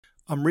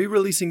I'm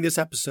re-releasing this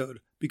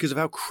episode because of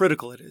how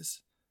critical it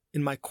is.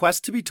 In my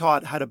quest to be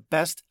taught how to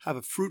best have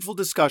a fruitful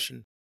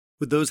discussion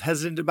with those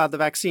hesitant about the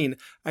vaccine,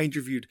 I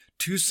interviewed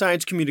 2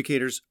 science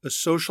communicators, a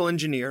social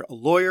engineer, a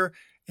lawyer,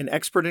 an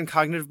expert in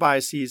cognitive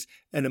biases,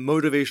 and a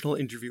motivational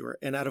interviewer.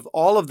 And out of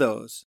all of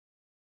those,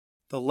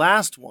 the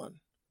last one,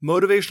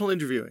 motivational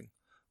interviewing,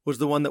 was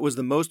the one that was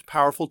the most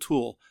powerful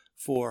tool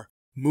for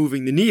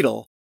moving the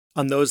needle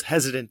on those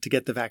hesitant to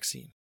get the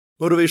vaccine.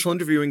 Motivational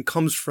interviewing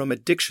comes from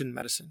addiction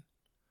medicine,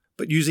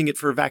 but using it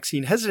for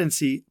vaccine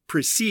hesitancy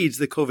precedes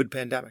the COVID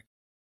pandemic.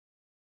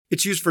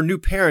 It's used for new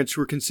parents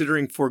who are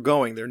considering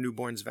foregoing their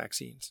newborns'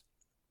 vaccines.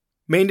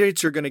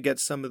 Mandates are going to get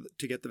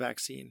to get the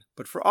vaccine,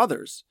 but for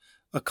others,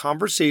 a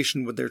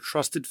conversation with their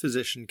trusted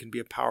physician can be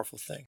a powerful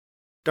thing.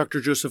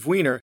 Dr. Joseph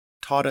Weiner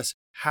taught us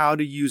how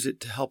to use it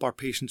to help our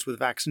patients with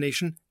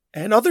vaccination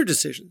and other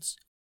decisions.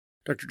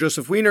 Dr.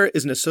 Joseph Weiner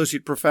is an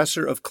associate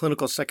professor of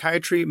clinical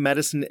psychiatry,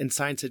 medicine, and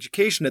science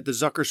education at the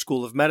Zucker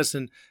School of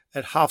Medicine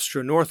at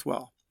Hofstra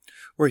Northwell,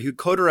 where he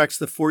co-directs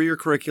the 4-year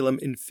curriculum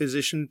in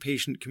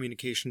physician-patient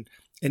communication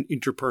and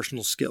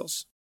interpersonal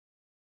skills.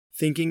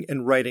 Thinking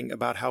and writing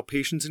about how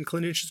patients and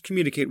clinicians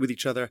communicate with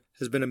each other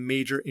has been a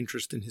major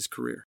interest in his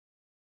career.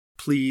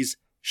 Please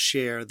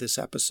share this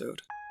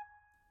episode.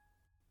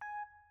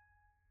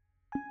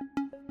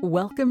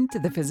 Welcome to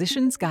the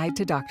Physician's Guide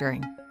to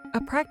Doctoring,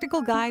 a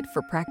practical guide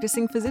for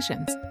practicing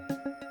physicians.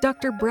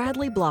 Dr.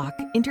 Bradley Block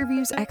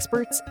interviews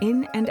experts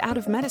in and out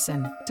of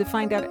medicine to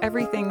find out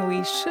everything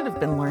we should have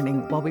been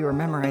learning while we were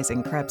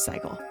memorizing Krebs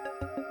cycle.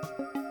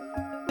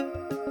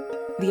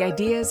 The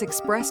ideas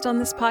expressed on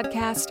this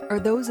podcast are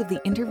those of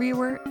the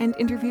interviewer and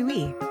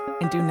interviewee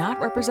and do not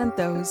represent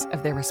those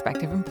of their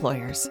respective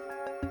employers.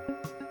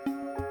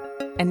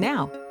 And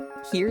now,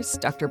 here's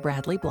Dr.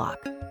 Bradley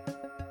Block.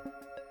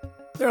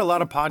 There are a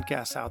lot of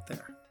podcasts out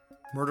there.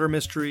 Murder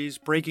mysteries,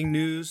 breaking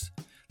news.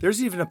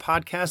 There's even a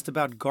podcast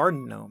about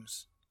garden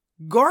gnomes.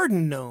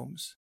 Garden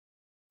gnomes!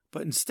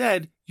 But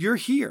instead, you're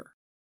here,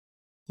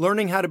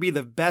 learning how to be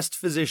the best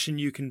physician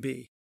you can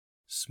be.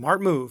 Smart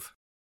move.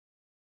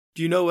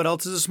 Do you know what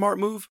else is a smart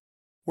move?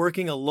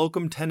 Working a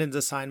locum tenens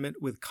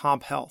assignment with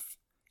Comp Health.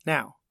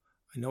 Now,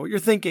 I know what you're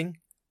thinking.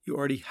 You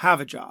already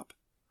have a job.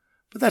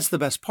 But that's the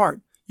best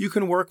part. You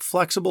can work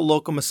flexible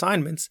locum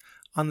assignments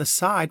on the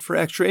side for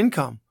extra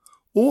income.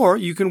 Or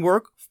you can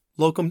work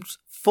locums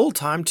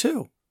full-time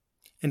too.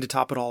 And to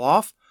top it all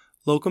off,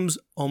 locums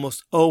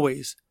almost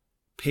always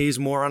pays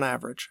more on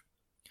average.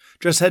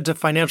 Just head to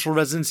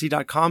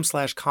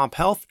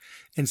financialresidency.com/comphealth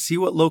and see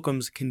what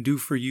locums can do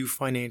for you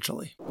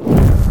financially.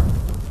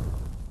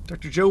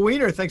 Dr. Joe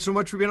Weiner, thanks so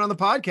much for being on the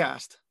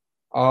podcast.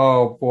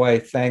 Oh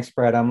boy, thanks,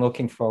 Brad. I'm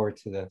looking forward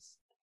to this.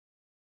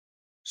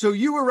 So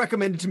you were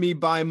recommended to me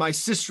by my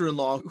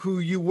sister-in-law, who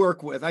you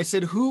work with. I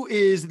said, who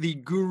is the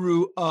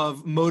guru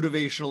of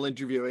motivational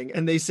interviewing?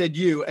 And they said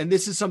you. And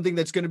this is something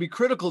that's going to be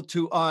critical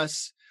to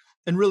us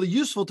and really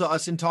useful to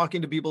us in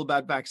talking to people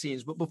about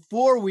vaccines. But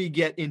before we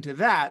get into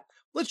that,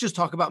 let's just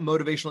talk about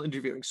motivational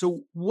interviewing.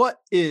 So what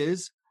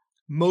is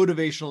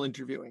motivational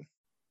interviewing?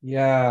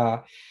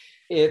 Yeah,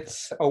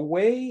 it's a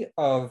way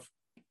of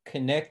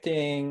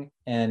connecting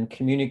and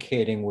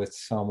communicating with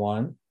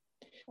someone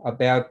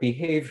about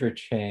behavior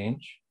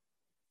change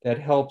that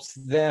helps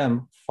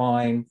them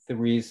find the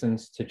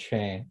reasons to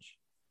change.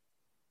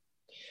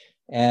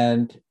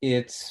 And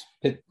it's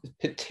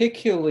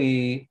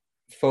particularly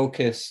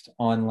focused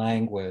on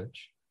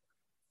language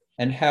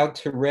and how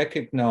to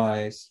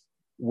recognize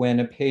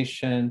when a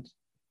patient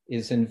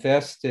is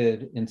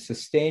invested in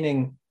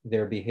sustaining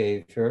their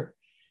behavior.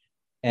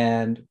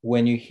 And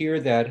when you hear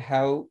that,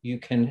 how you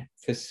can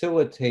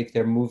facilitate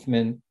their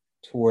movement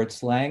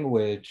towards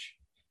language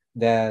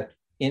that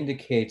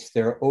indicates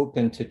they're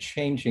open to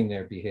changing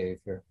their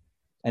behavior,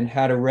 and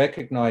how to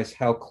recognize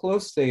how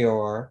close they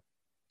are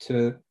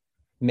to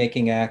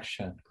making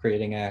action,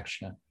 creating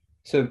action.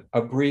 So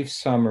a brief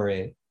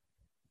summary,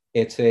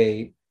 it's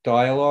a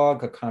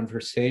dialogue, a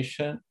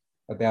conversation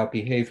about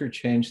behavior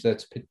change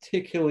that's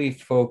particularly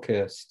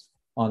focused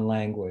on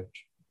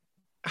language.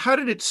 How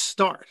did it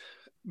start?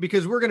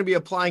 Because we're going to be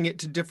applying it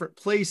to different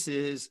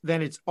places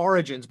than its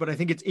origins, but I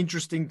think it's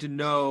interesting to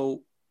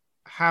know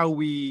how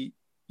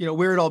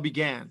where it all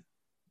began.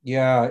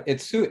 Yeah,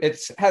 it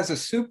has a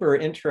super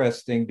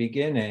interesting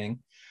beginning.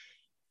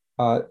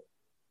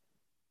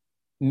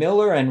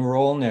 Miller and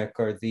Rolnick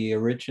are the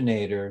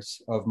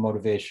originators of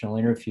motivational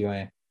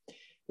interviewing.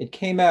 It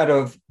came out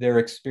of their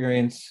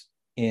experience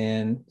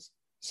in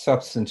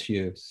substance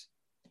use,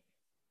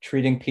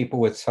 treating people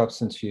with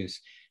substance use.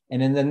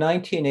 And in the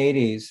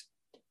 1980s,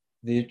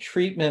 the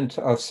treatment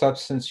of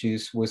substance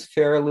use was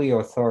fairly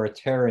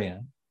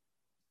authoritarian.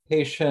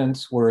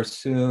 Patients were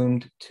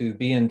assumed to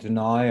be in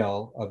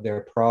denial of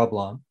their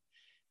problem,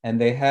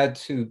 and they had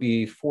to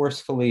be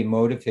forcefully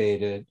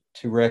motivated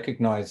to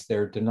recognize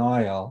their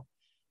denial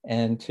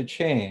and to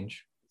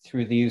change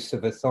through the use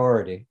of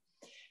authority.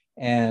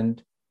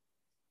 And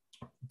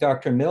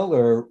Dr.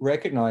 Miller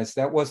recognized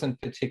that wasn't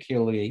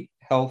particularly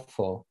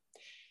helpful.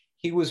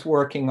 He was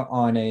working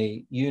on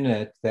a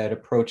unit that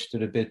approached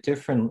it a bit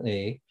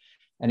differently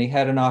and he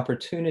had an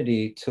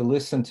opportunity to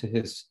listen to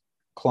his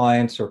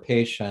clients or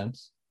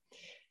patients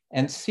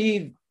and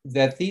see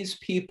that these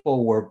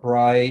people were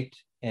bright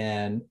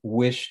and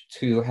wished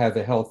to have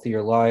a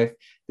healthier life.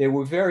 They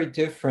were very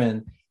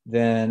different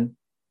than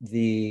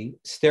the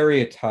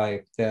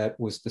stereotype that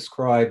was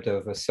described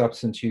of a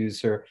substance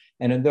user.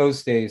 And in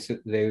those days,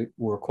 they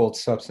were called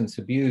substance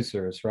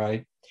abusers,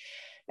 right?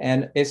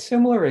 And a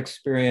similar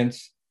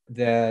experience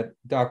that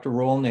Dr.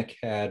 Rolnick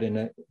had in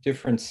a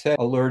different set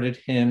alerted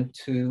him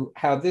to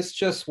how this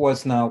just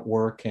was not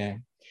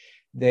working.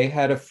 They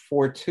had a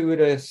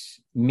fortuitous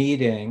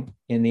meeting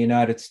in the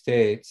United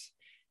States,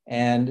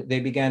 and they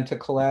began to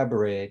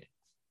collaborate,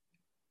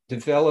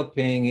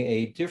 developing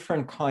a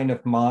different kind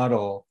of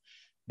model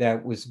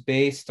that was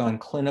based on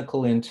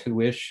clinical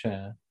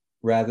intuition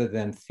rather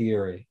than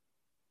theory.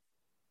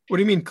 What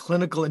do you mean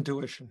clinical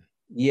intuition?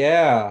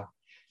 Yeah.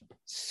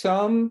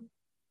 Some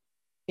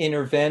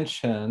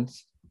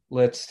interventions,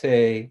 let's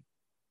say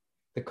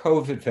the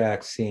COVID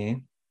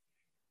vaccine,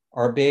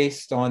 are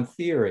based on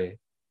theory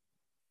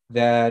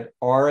that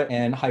are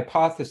and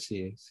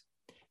hypotheses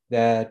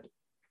that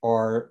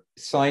are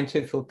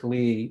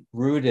scientifically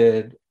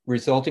rooted,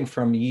 resulting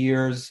from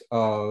years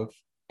of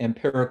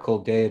empirical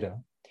data.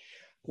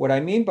 What I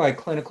mean by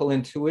clinical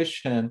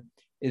intuition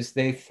is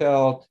they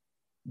felt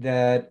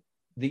that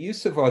the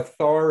use of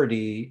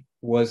authority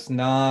was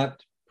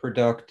not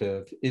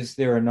productive. Is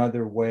there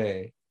another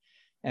way?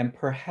 And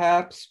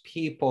perhaps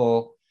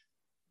people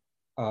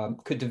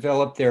could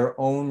develop their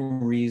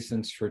own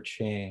reasons for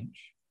change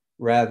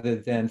rather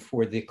than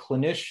for the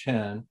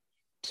clinician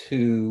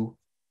to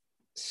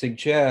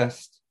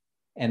suggest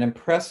and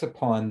impress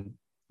upon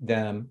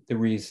them the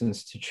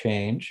reasons to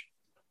change.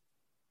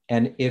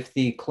 And if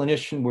the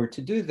clinician were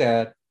to do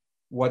that,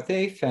 what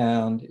they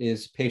found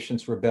is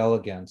patients rebel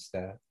against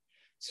that.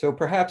 So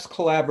perhaps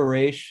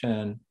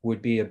collaboration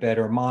would be a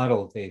better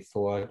model, they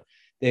thought.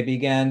 They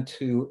began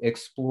to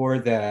explore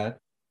that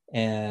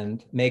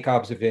and make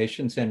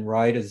observations and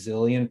write a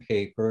zillion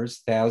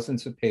papers.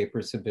 Thousands of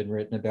papers have been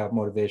written about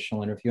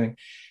motivational interviewing.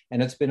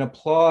 And it's been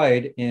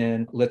applied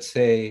in, let's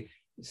say,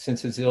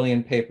 since a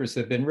zillion papers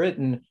have been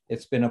written,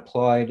 it's been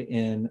applied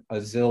in a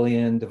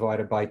zillion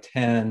divided by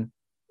 10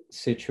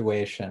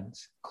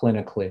 situations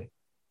clinically.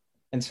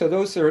 And so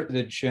those are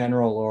the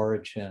general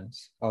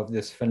origins of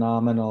this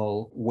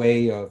phenomenal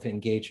way of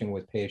engaging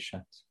with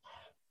patients.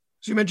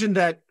 So you mentioned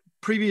that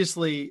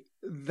previously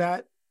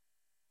that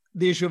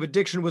the issue of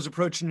addiction was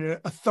approached in an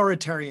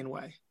authoritarian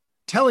way,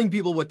 telling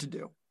people what to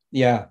do.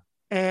 Yeah.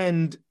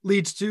 And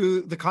leads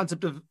to the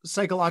concept of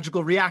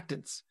psychological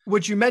reactance,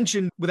 which you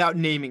mentioned without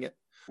naming it.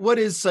 What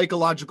is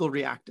psychological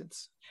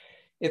reactance?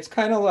 It's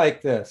kind of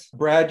like this.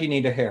 Brad, you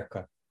need a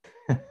haircut.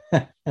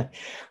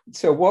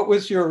 So what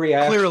was your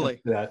reaction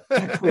Clearly. to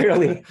that?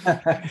 Clearly.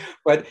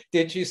 But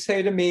did you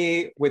say to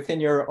me within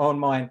your own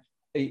mind,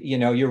 you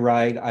know, you're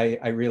right,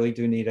 I really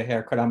do need a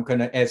haircut. I'm going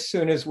to, as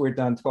soon as we're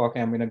done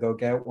talking, I'm going to go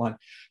get one.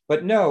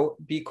 But no,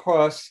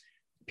 because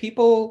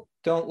people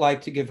don't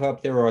like to give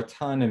up their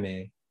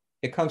autonomy.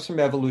 It comes from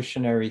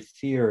evolutionary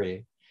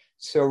theory.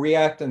 So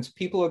reactance,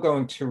 people are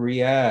going to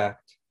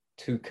react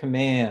to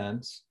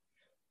commands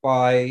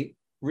by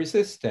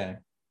resisting.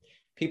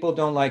 People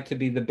don't like to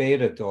be the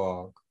beta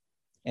dog.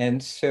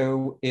 And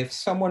so if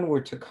someone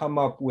were to come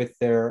up with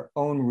their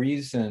own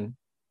reason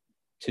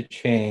to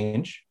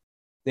change,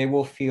 they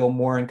will feel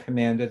more in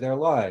command of their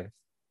life.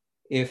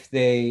 If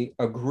they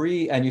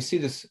agree, and you see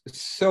this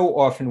so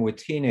often with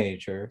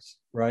teenagers,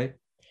 right?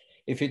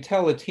 If you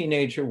tell a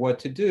teenager what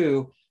to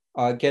do,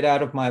 get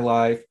out of my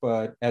life,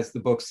 but as the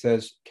book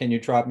says, can you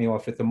drop me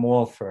off at the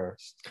mall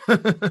first?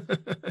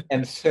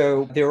 And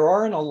so there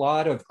aren't a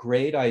lot of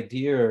great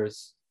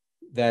ideas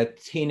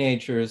that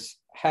teenagers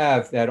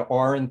have that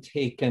aren't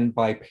taken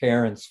by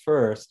parents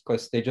first,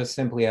 because they just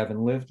simply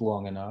haven't lived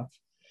long enough.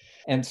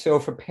 And so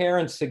if a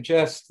parent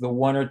suggests the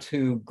one or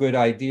two good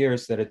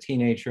ideas that a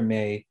teenager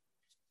may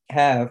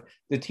have,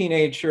 the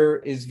teenager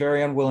is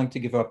very unwilling to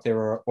give up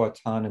their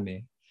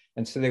autonomy.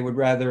 And so they would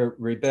rather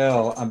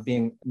rebel. I'm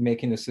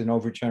making this an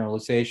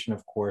overgeneralization,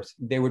 of course.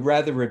 They would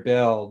rather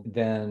rebel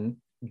than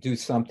do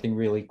something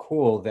really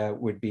cool that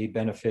would be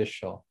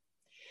beneficial.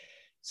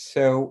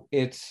 So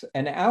it's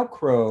an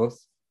outgrowth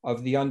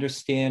of the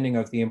understanding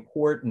of the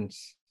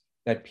importance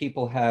that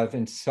people have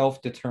in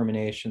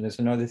self-determination. There's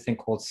another thing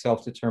called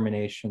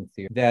self-determination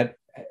theory that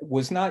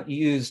was not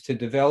used to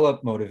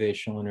develop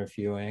motivational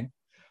interviewing,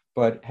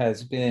 but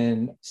has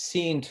been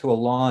seen to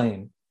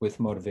align with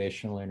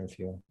motivational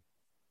interviewing.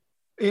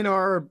 In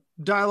our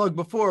dialogue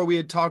before, we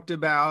had talked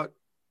about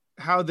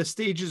how the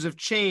stages of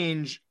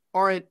change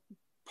aren't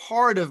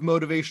part of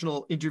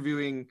motivational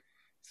interviewing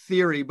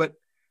theory, but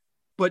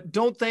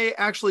don't they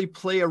actually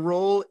play a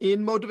role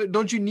in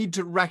Don't you need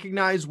to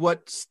recognize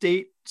what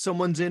state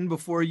someone's in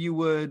before you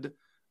would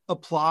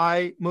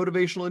apply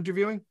motivational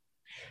interviewing?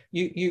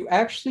 You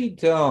actually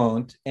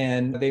don't.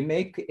 And they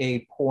make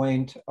a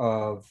point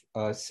of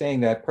saying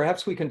that.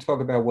 Perhaps we can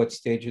talk about what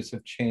stages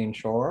of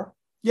change are.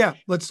 Yeah,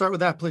 let's start with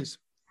that, please.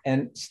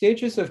 And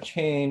stages of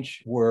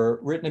change were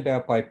written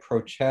about by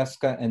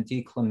Prochaska and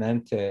Di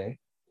Clemente,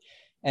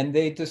 and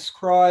they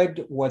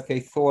described what they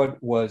thought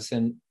was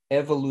an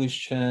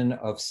evolution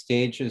of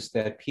stages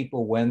that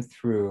people went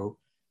through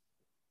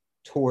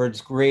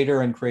towards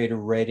greater and greater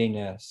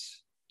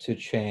readiness to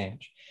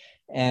change.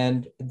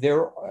 And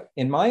there,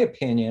 in my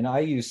opinion, I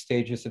use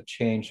stages of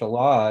change a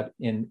lot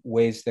in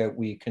ways that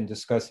we can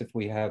discuss if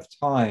we have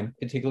time,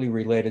 particularly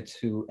related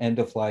to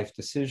end-of-life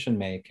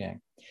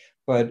decision-making.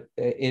 But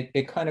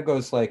it kind of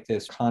goes like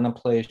this: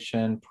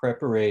 contemplation,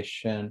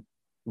 preparation,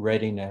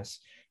 readiness.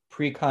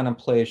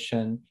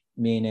 Pre-contemplation,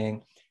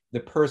 meaning the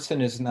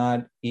person is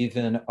not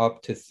even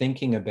up to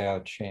thinking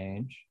about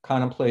change.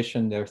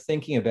 Contemplation, they're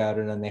thinking about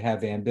it and they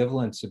have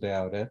ambivalence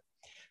about it.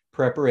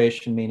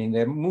 Preparation, meaning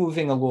they're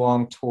moving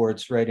along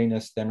towards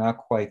readiness, they're not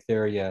quite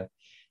there yet.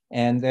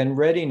 And then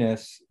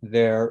readiness,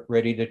 they're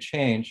ready to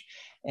change.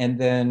 And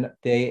then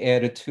they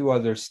added two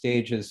other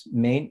stages: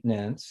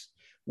 maintenance,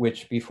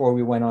 which before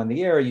we went on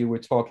the air, you were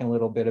talking a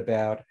little bit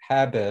about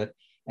habit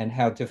and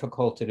how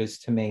difficult it is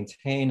to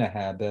maintain a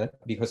habit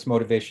because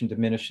motivation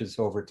diminishes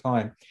over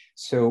time.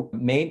 So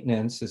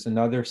maintenance is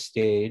another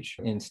stage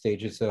in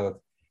stages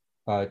of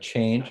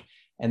change.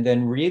 And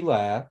then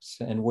relapse,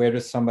 and where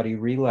does somebody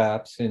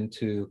relapse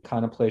into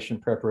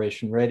contemplation,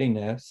 preparation,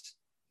 readiness?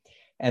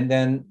 And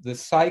then the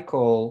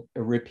cycle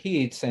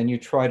repeats and you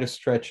try to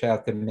stretch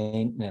out the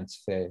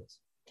maintenance phase.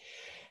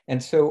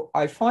 And so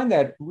I find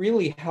that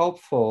really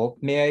helpful.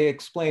 May I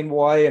explain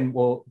why? And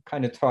we'll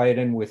kind of tie it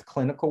in with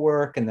clinical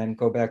work and then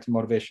go back to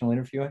motivational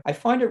interviewing. I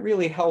find it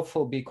really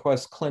helpful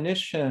because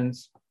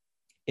clinicians,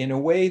 in a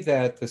way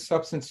that the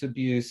substance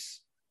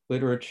abuse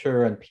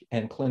literature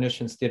and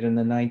clinicians did in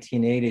the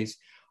 1980s,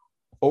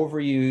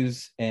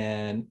 overuse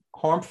and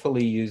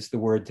harmfully use the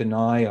word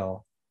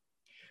denial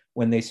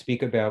when they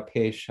speak about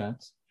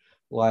patients.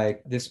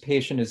 Like, this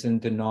patient is in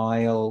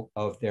denial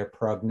of their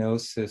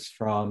prognosis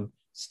from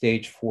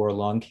stage 4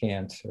 lung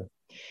cancer.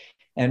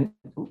 And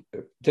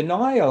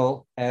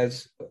denial,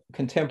 as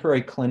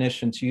contemporary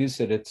clinicians use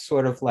it, it's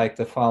sort of like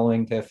the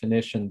following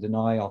definition: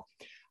 denial: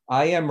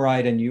 I am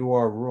right and you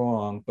are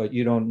wrong, but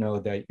you don't know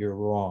that you're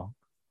wrong.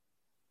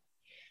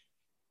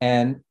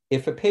 And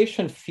if a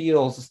patient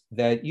feels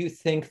that you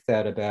think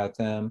that about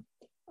them,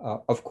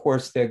 of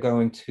course, they're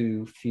going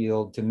to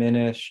feel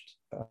diminished,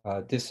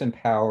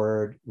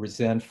 disempowered,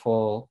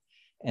 resentful,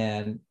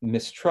 and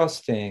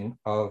mistrusting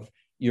of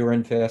your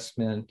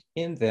investment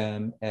in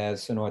them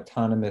as an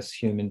autonomous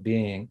human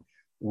being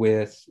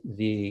with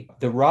the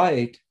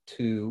right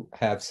to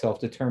have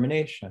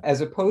self-determination.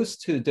 As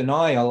opposed to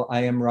denial,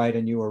 I am right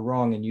and you are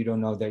wrong and you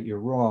don't know that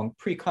you're wrong,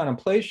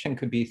 pre-contemplation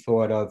could be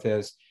thought of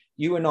as,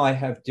 you and I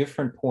have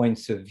different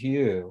points of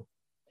view,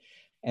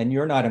 and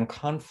you're not in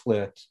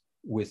conflict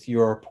with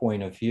your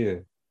point of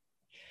view.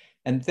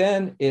 And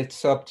then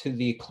it's up to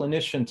the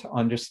clinician to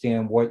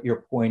understand what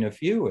your point of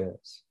view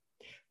is,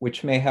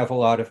 which may have a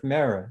lot of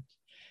merit.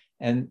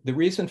 And the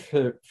reason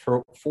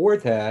for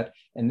that,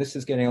 and this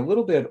is getting a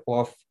little bit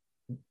off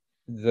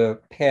the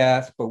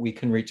path, but we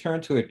can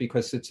return to it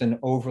because it's an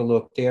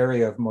overlooked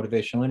area of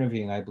motivational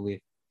interviewing, I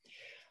believe.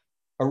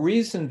 A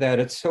reason that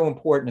it's so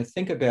important to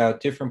think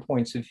about different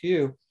points of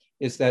view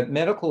is that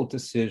medical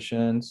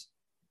decisions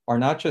are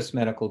not just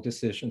medical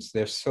decisions,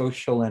 they're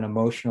social and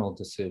emotional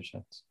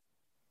decisions.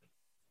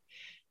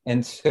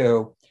 And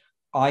so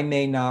I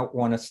may not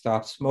want to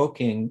stop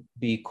smoking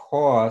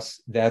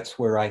because that's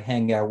where I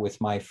hang out with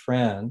my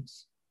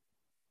friends.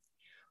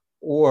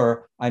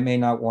 Or I may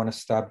not want to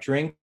stop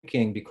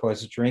drinking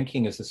because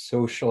drinking is a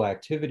social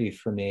activity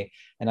for me,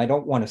 and I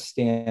don't want to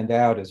stand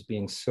out as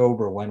being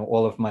sober when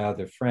all of my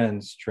other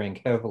friends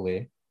drink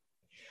heavily.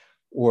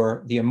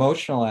 Or the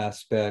emotional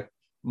aspect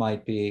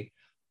might be,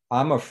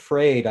 I'm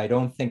afraid, I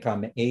don't think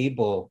I'm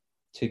able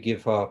to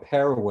give up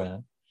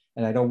heroin,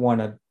 and I don't want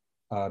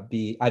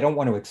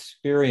to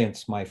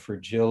experience my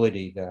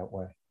fragility that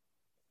way.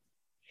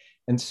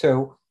 And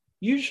so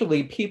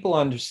usually people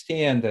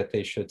understand that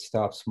they should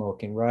stop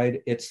smoking,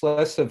 right? It's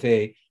less of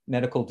a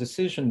medical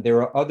decision.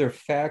 There are other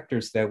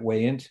factors that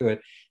weigh into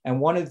it. And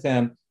one of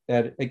them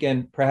that,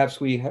 again, perhaps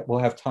will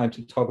have time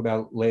to talk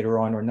about later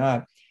on or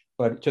not,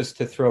 but just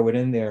to throw it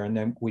in there, and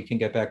then we can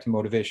get back to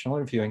motivational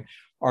interviewing,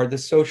 are the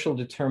social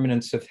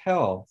determinants of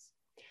health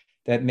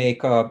that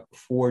make up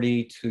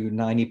 40 to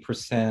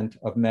 90%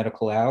 of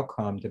medical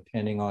outcome,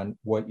 depending on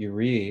what you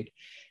read.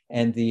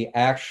 And the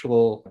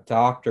actual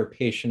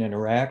doctor-patient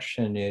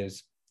interaction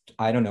is,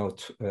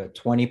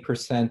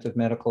 20% of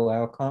medical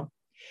outcome.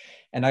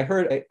 And I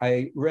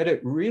read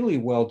it really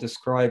well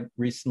described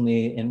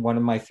recently in one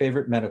of my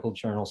favorite medical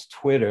journals,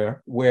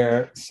 Twitter,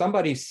 where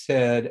somebody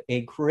said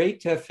a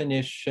great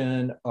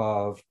definition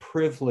of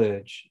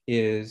privilege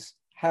is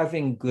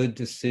having good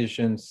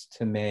decisions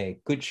to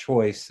make, good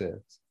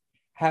choices,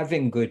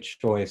 having good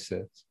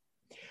choices.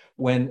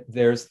 When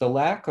there's the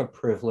lack of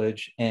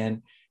privilege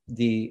and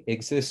the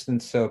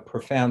existence of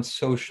profound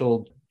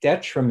social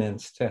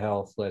detriments to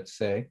health, let's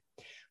say,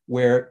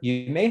 where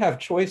you may have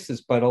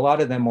choices, but a lot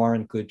of them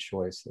aren't good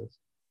choices.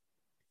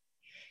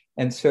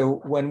 And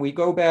so when we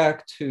go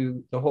back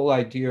to the whole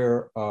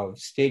idea of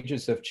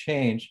stages of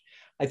change,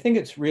 I think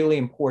it's really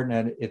important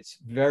and it's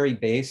very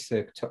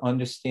basic to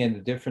understand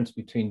the difference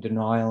between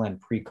denial and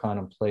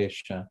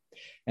pre-contemplation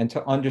and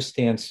to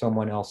understand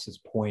someone else's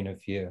point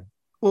of view.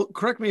 Well,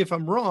 correct me if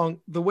I'm wrong,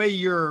 the way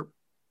you're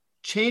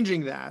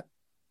changing that,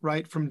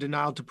 right, from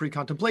denial to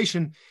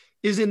pre-contemplation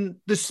is in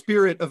the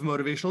spirit of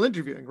motivational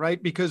interviewing,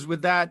 right? Because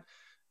with that,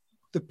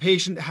 the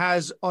patient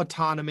has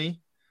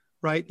autonomy,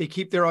 right? They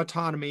keep their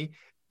autonomy,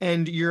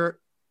 and your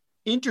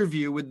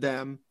interview with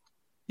them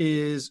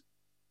is,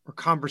 or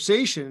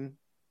conversation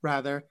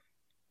rather,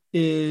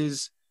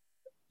 is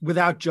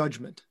without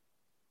judgment.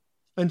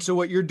 And so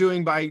what you're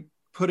doing by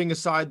putting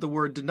aside the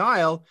word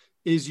denial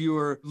is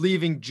you're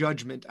leaving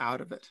judgment out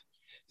of it.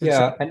 And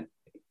yeah. So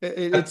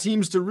it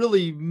seems to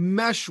really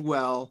mesh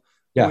well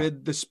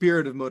with the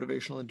spirit of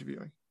motivational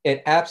interviewing.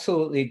 It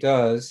absolutely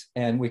does.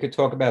 And we could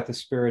talk about the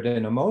spirit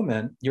in a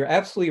moment. You're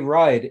absolutely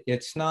right.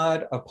 It's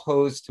not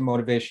opposed to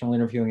motivational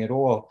interviewing at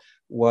all.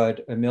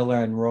 What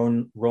Miller and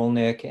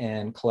Rolnick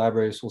and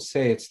collaborators will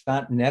say, it's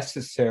not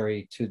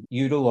necessary to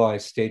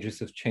utilize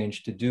stages of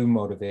change to do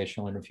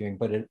motivational interviewing,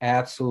 but it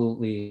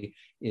absolutely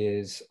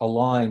is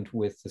aligned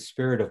with the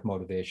spirit of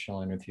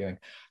motivational interviewing.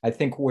 I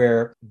think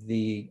where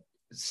the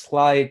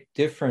slight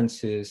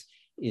difference is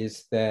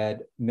that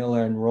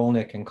Miller and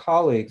Rolnick and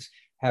colleagues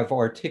have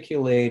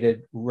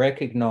articulated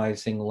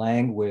recognizing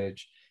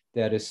language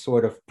that is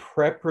sort of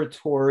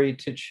preparatory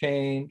to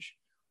change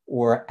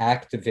or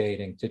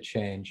activating to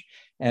change.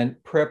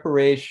 And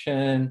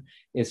preparation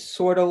is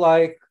sort of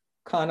like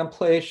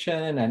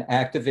contemplation, and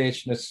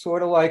activation is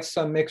sort of like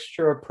some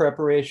mixture of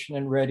preparation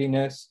and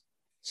readiness.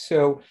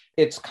 So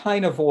it's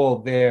kind of all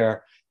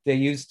there. They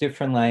use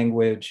different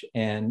language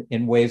and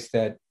in ways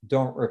that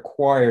don't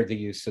require the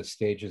use of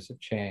stages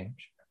of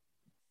change.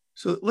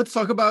 So let's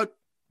talk about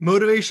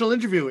motivational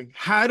interviewing.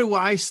 How do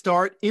I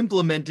start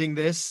implementing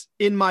this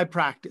in my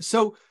practice?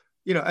 So,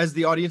 as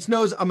the audience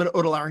knows, I'm an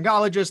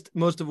otolaryngologist.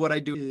 Most of what I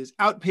do is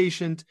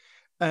outpatient.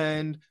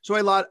 And so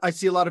I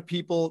see a lot of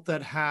people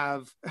that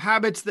have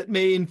habits that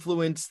may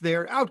influence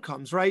their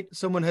outcomes, right?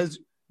 Someone has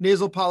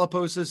nasal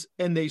polyposis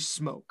and they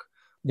smoke.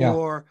 Yeah.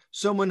 Or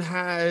someone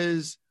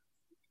has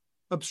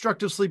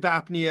obstructive sleep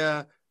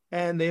apnea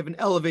and they have an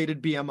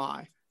elevated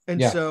BMI.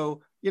 And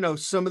so,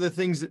 some of the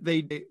things that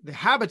the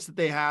habits that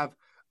they have,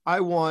 I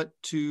want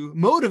to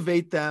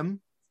motivate them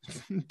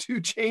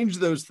to change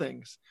those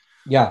things.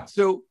 Yeah.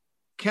 So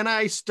can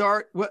I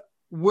start?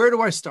 Where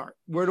do I start?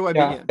 Where do I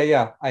begin?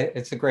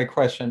 It's a great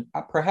question.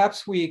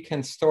 Perhaps we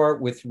can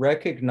start with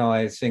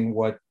recognizing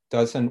what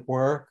doesn't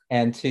work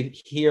and to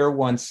hear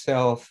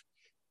oneself,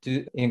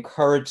 to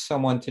encourage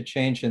someone to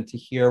change and to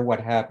hear what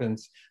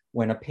happens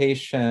when a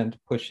patient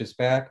pushes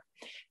back.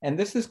 And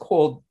this is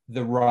called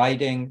the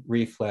righting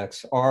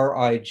reflex,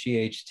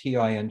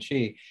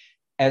 RIGHTING.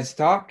 As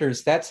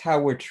doctors, that's how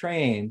we're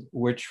trained.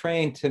 We're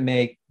trained to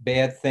make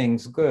bad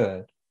things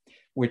good.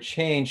 We're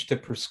trained to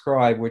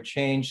prescribe. We're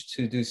trained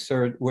to do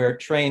We're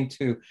trained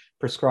to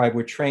prescribe.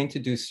 We're trained to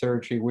do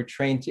surgery. We're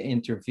trained to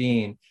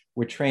intervene.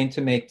 We're trained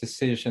to make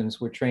decisions.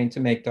 We're trained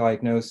to make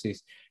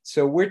diagnoses.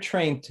 So we're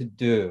trained to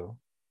do.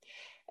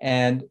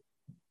 And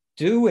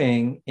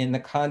doing in the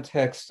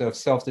context of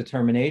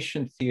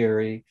self-determination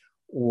theory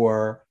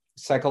or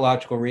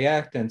psychological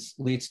reactance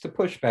leads to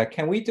pushback.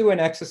 Can we do an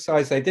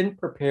exercise? I didn't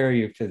prepare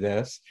you for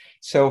this.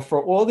 So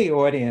for all the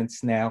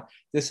audience now,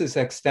 this is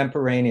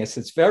extemporaneous.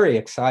 It's very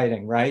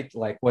exciting, right?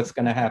 Like what's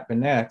going to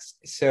happen next.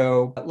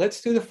 So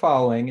let's do the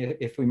following,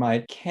 if we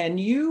might. Can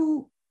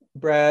you,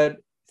 Brad,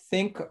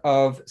 think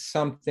of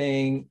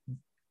something,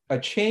 a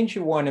change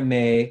you want to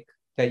make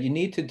that you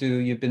need to do,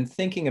 you've been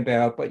thinking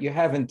about, but you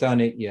haven't done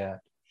it yet.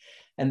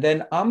 And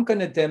then I'm going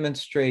to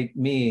demonstrate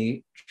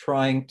me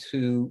trying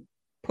to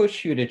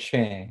push you to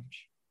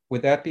change.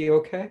 Would that be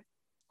okay?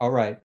 All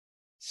right.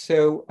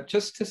 So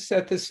just to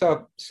set this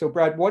up, so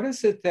Brad, what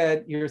is it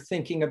that you're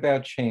thinking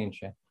about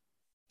changing?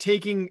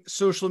 Taking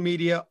social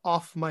media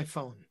off my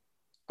phone.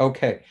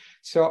 Okay.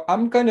 So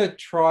I'm going to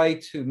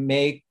try to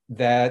make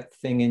that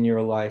thing in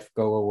your life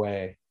go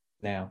away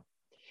now.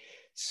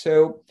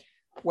 So,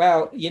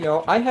 wow,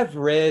 I have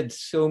read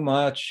so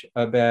much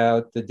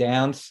about the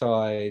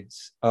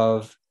downsides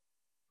of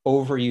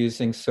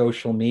overusing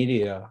social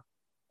media.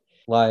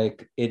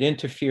 Like it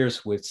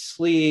interferes with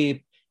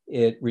sleep,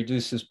 it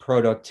reduces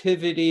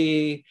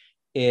productivity,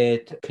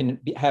 it can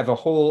have a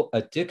whole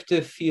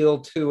addictive feel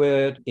to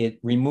it, it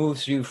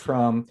removes you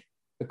from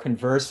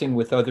conversing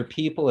with other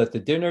people at the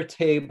dinner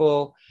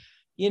table.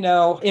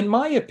 In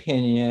my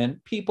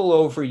opinion, people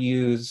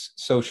overuse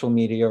social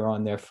media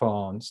on their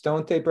phones,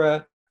 don't they,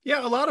 Brad?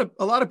 Yeah, a lot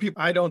of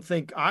people. I don't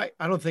think I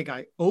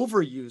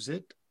overuse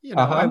it.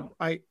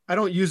 I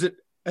don't use it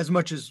as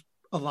much as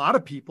a lot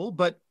of people,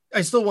 but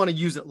I still want to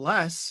use it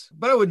less,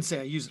 but I wouldn't say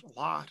I use it a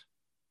lot.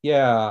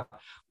 Yeah.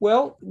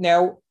 Well,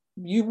 now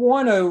you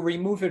want to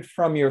remove it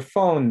from your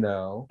phone,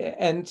 though.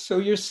 And so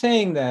you're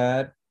saying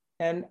that,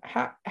 And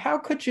how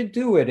could you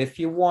do it if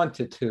you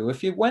wanted to?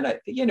 If you went,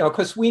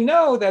 because we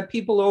know that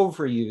people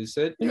overuse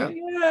it. Yeah.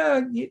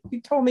 Yeah,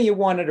 you told me you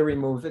wanted to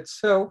remove it.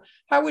 So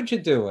how would you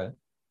do it?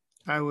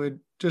 I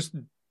would just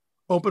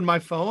open my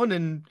phone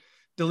and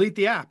delete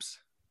the apps.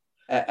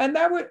 And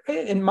that would,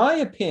 in my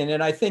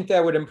opinion, I think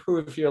that would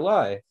improve your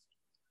life.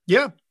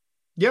 Yeah.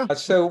 Yeah.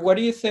 So what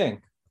do you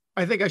think?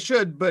 I think I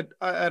should, but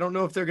I don't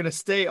know if they're going to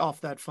stay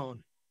off that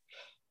phone.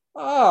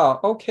 Oh,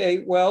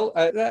 okay. Well,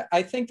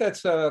 I think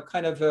that's a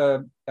kind of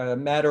a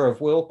matter of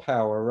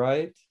willpower,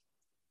 right?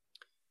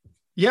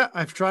 Yeah,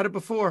 I've tried it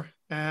before,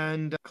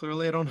 and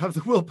clearly I don't have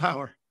the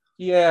willpower.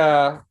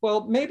 Yeah.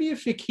 Well, maybe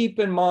if you keep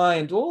in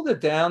mind all the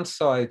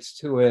downsides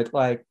to it,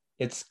 like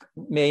it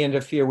may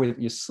interfere with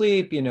your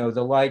sleep,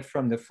 the light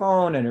from the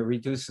phone, and it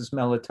reduces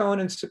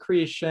melatonin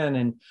secretion,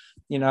 and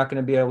you're not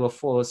going to be able to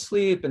fall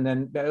asleep. And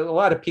then a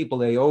lot of people,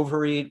 they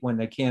overeat when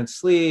they can't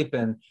sleep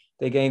and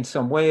they gain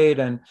some weight.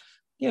 And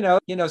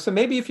so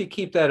maybe if you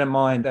keep that in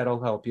mind,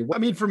 that'll help you. I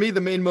mean, for me,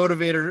 the main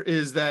motivator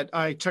is that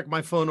I check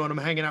my phone when I'm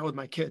hanging out with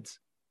my kids.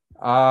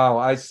 Oh,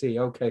 I see.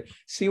 Okay.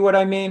 See what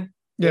I mean?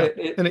 Yeah.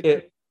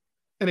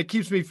 And it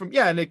keeps me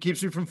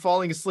from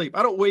falling asleep.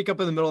 I don't wake up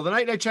in the middle of the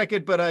night and I check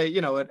it, but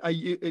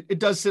it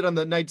does sit on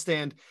the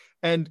nightstand.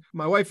 And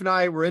my wife and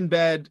I were in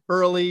bed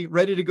early,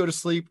 ready to go to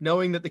sleep,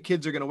 knowing that the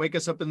kids are going to wake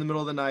us up in the middle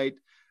of the night.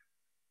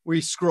 We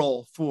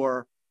scroll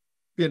for,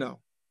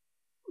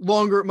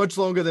 much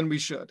longer than we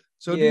should.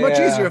 So it'd be much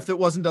easier if it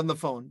wasn't on the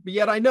phone. But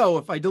yet I know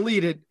if I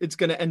delete it, it's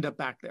going to end up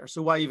back there.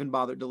 So why even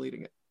bother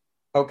deleting it?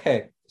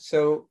 Okay.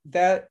 So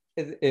that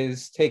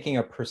is taking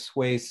a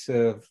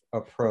persuasive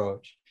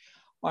approach.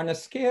 On a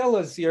scale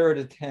of 0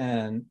 to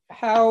 10,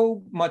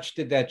 how much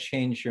did that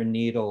change your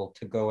needle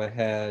to go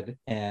ahead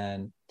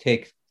and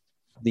take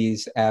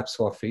these apps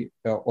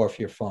off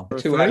your phone?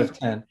 2 out of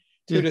 10.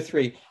 2 to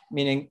 3,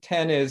 meaning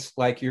 10 is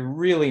like you're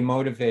really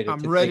motivated.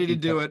 I'm ready to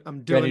do it.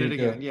 I'm doing it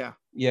again. Yeah.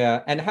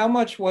 Yeah. And how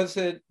much was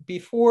it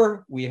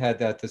before we had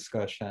that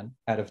discussion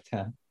out of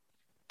 10?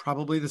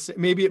 Probably the same.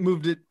 Maybe it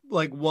moved it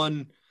like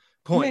 1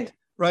 point,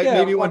 right? Yeah,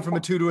 maybe it went from a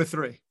 2 to a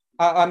 3.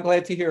 I'm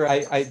glad to hear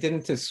I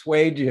didn't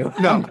dissuade you.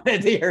 No. I'm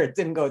glad to hear it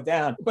didn't go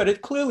down, but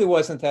it clearly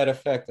wasn't that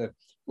effective.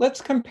 Let's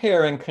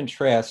compare and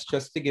contrast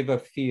just to give a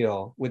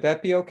feel. Would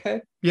that be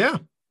okay? Yeah.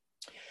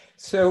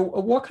 So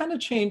what kind of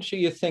change are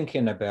you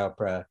thinking about,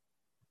 Brad?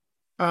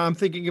 I'm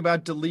thinking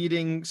about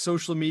deleting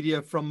social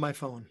media from my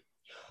phone.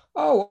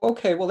 Oh,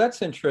 okay. Well,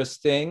 that's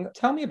interesting.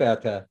 Tell me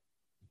about that.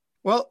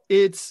 Well,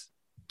 it's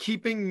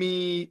keeping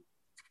me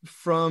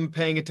from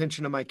paying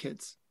attention to my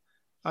kids.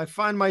 I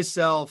find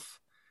myself,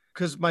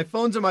 because my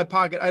phone's in my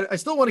pocket, I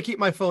still want to keep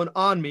my phone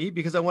on me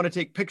because I want to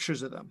take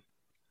pictures of them.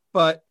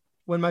 But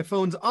when my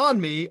phone's on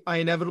me, I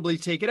inevitably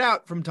take it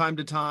out from time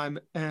to time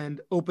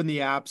and open the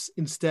apps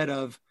instead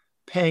of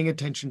paying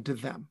attention to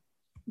them.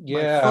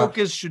 Yeah. My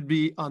focus should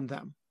be on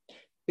them.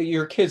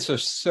 Your kids are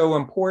so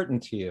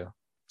important to you.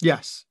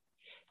 Yes.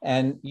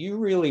 And you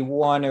really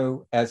want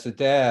to, as a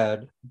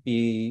dad,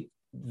 be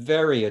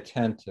very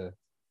attentive.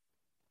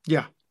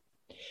 Yeah.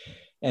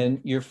 And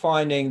you're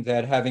finding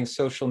that having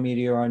social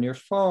media on your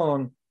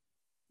phone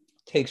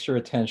takes your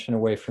attention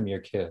away from your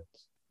kids.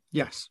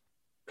 Yes.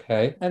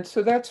 Okay. And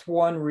so that's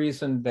one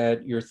reason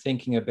that you're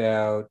thinking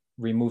about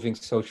removing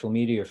social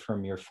media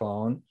from your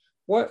phone.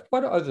 What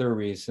other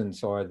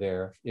reasons are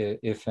there,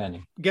 if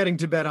any? Getting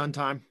to bed on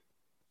time.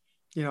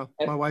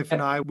 My wife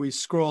and I, we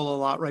scroll a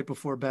lot right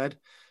before bed.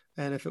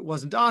 And if it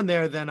wasn't on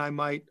there, then I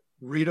might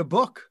read a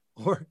book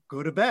or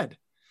go to bed.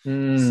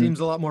 Seems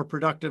a lot more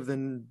productive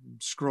than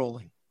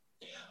scrolling.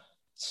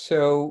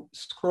 So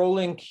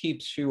scrolling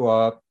keeps you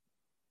up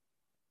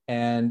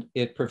and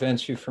it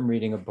prevents you from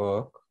reading a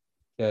book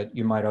that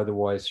you might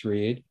otherwise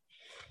read.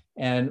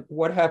 And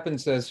what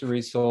happens as a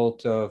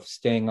result of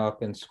staying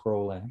up and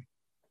scrolling?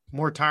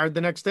 More tired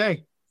the next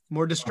day,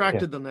 more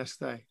distracted the next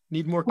day,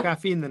 need more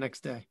caffeine the next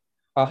day.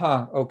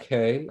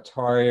 Okay.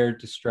 Tired,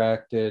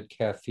 distracted,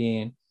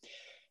 caffeine.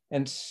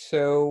 And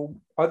so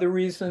other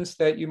reasons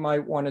that you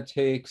might want to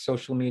take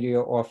social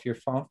media off your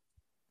phone?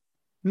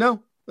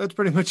 No, that's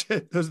pretty much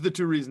it. Those are the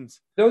 2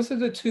 reasons. Those are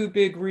the 2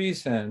 big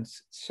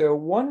reasons. So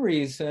one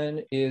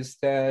reason is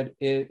that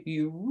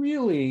you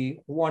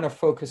really want to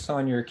focus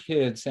on your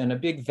kids, and a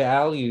big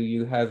value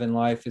you have in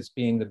life is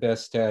being the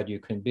best dad you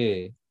can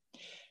be.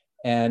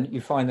 And you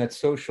find that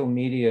social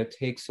media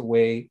takes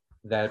away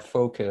that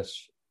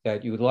focus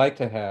that you would like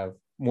to have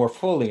more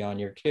fully on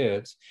your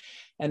kids.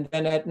 And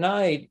then at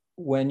night,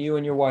 when you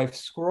and your wife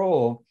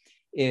scroll,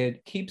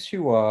 it keeps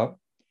you up,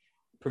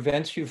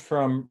 prevents you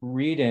from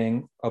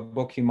reading a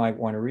book you might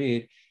want to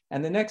read.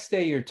 And the next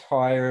day you're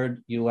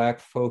tired, you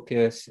lack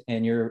focus,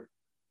 and you're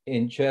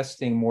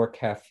ingesting more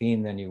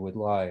caffeine than you would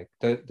like.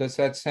 Does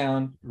that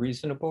sound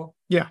reasonable?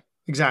 Yeah,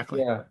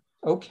 exactly. Yeah.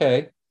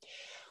 Okay.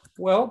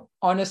 Well,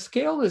 on a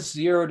scale of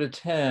 0 to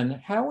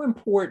 10, how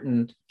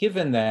important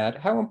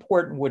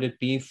would it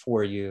be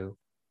for you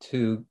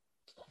to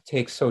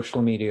take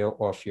social media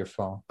off your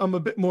phone? I'm a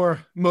bit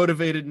more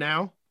motivated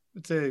now.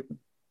 It's a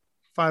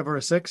 5 or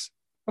a 6.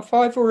 A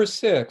 5 or a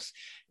 6,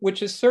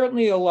 which is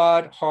certainly a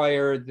lot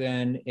higher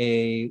than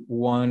a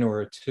 1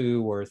 or a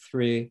 2 or a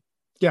 3.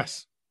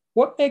 Yes.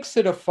 What makes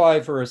it a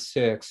 5 or a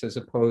 6 as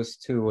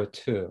opposed to a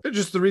 2?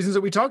 Just the reasons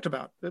that we talked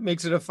about. It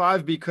makes it a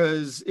 5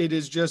 because it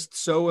is just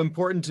so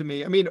important to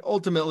me. I mean,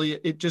 ultimately,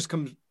 it just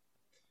comes,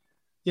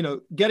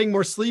 getting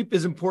more sleep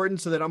is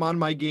important so that I'm on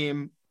my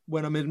game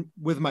when I'm in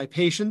with my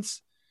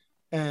patients,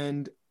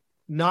 and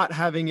not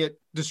having it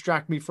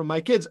distract me from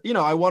my kids.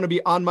 I want to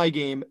be on my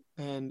game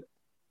and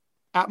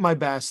at my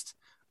best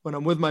when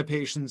I'm with my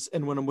patients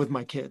and when I'm with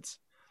my kids.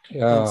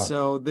 Yeah. And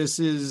so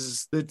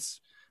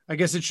I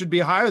guess it should be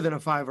higher than a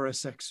 5 or a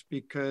 6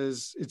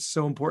 because it's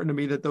so important to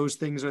me that those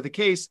things are the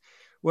case.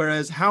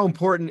 Whereas how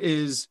important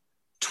is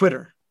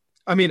Twitter?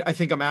 I mean, I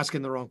think I'm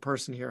asking the wrong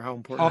person here. How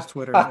important is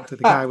Twitter to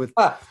the guy with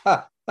a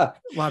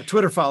lot of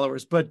Twitter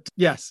followers? But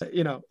yes,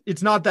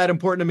 it's not that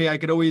important to me. I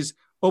could always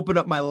open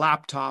up my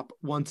laptop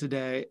once a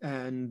day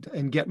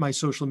and get my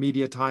social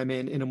media time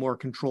in a more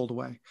controlled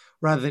way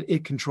rather than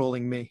it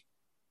controlling me.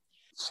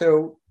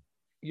 So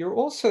you're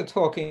also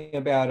talking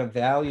about a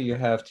value you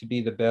have to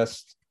be the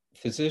best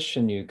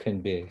physician you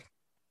can be,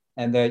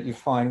 and that you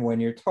find when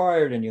you're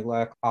tired and you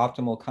lack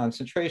optimal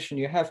concentration,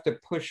 you have to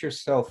push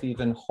yourself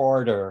even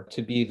harder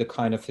to be the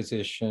kind of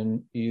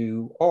physician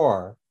you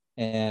are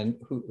and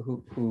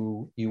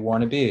who you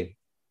want to be.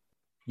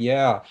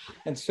 Yeah.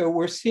 And so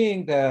we're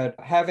seeing that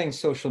having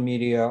social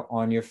media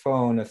on your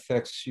phone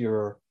affects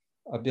your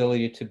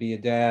ability to be a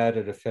dad.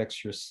 It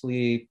affects your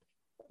sleep.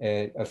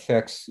 It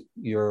affects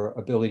your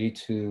ability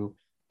to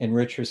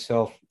enrich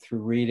yourself through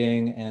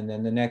reading. And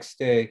then the next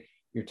day,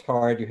 you're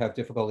tired, you have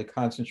difficulty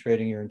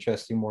concentrating, you're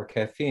ingesting more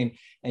caffeine,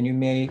 and you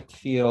may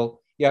feel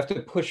you have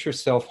to push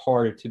yourself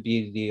harder to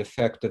be the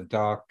effective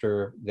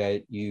doctor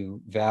that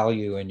you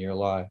value in your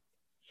life.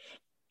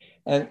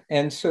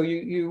 And so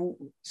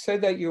you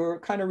said that you were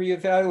kind of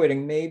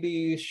reevaluating. Maybe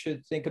you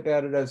should think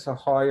about it as a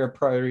higher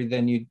priority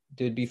than you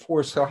did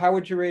before. So how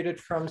would you rate it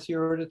from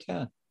 0 to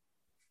 10?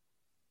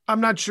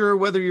 I'm not sure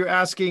whether you're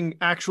asking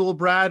actual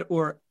Brad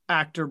or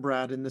actor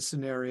Brad in this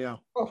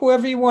scenario. Well,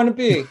 whoever you want to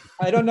be.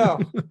 I don't know.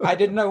 I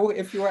didn't know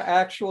if you were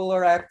actual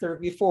or actor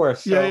before.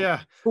 So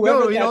yeah.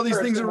 No, all these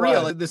things are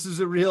real. This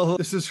is a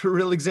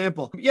real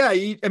example. Yeah.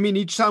 I mean,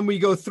 each time we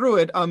go through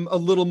it, I'm a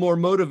little more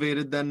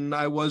motivated than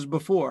I was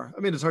before.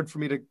 I mean, it's hard for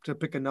me to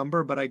pick a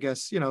number, but I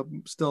guess,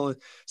 still a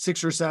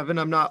 6 or 7.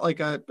 I'm not like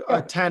a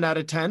 10 out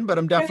of 10, but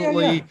I'm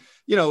definitely,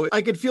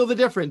 I could feel the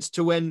difference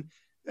to when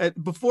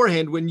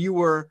beforehand, when you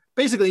were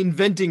basically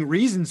inventing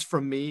reasons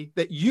from me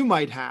that you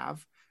might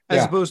have,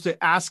 as opposed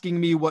to asking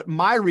me what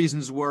my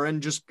reasons were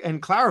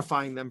and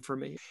clarifying them for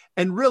me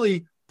and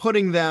really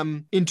putting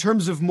them in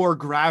terms of more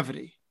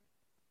gravity.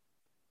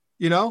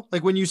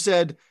 Like when you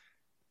said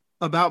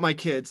about my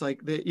kids, like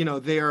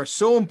they are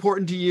so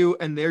important to you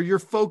and they're your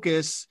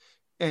focus.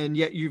 And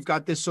yet you've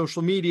got this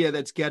social media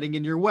that's getting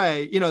in your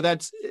way.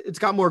 It's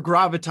got more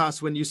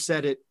gravitas when you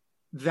said it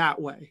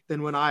that way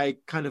than when I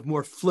kind of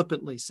more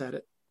flippantly said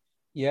it.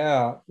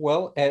 Yeah.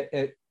 Well,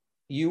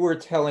 you were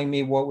telling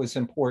me what was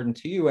important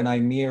to you, and I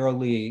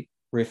merely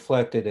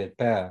reflected it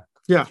back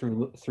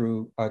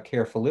through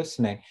careful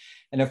listening.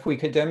 And if we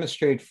could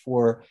demonstrate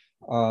for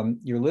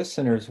your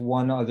listeners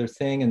one other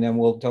thing, and then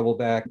we'll double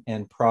back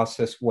and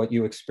process what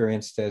you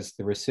experienced as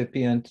the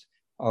recipient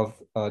of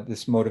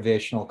this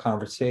motivational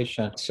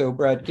conversation. So,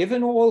 Brad,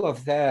 given all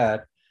of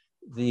that,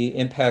 the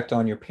impact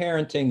on your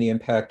parenting, the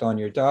impact on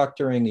your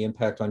doctoring, the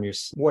impact on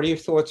what are your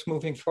thoughts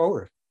moving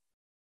forward?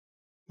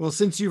 Well,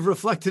 since you've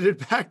reflected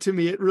it back to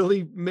me, it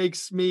really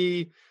makes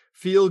me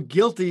feel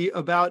guilty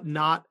about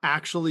not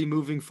actually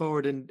moving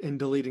forward and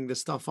deleting this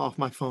stuff off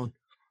my phone.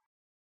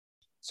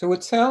 So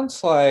it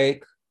sounds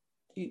like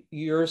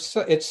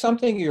it's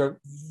something you're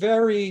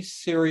very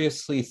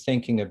seriously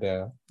thinking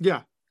about.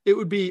 Yeah. It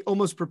would be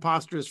almost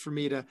preposterous for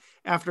me to,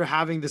 after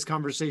having this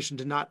conversation,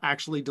 to not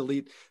actually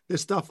delete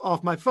this stuff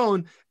off my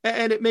phone.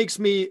 And it makes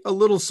me a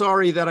little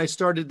sorry that I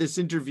started this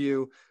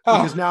interview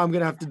because now I'm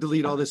going to have to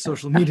delete all this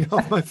social media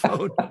off my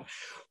phone.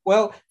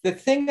 Well, the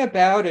thing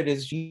about it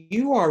is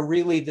you are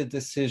really the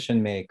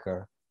decision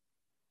maker.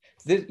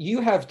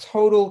 You have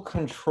total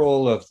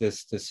control of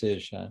this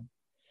decision.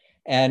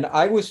 And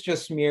I was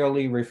just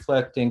merely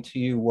reflecting to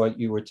you what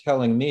you were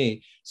telling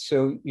me.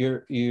 So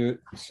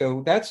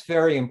so that's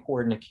very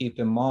important to keep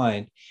in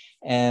mind.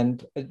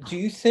 And do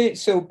you think,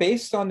 so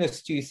based on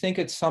this, do you think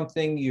it's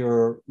something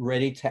you're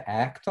ready to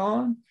act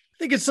on? I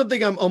think it's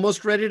something I'm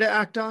almost ready to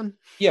act on.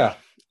 Yeah.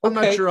 I'm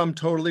not sure I'm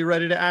totally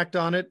ready to act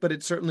on it, but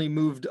it certainly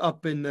moved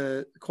up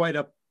quite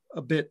up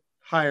a bit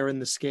higher in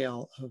the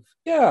scale of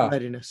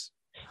readiness.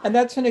 And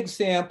that's an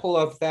example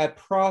of that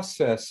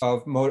process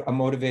of a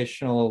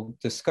motivational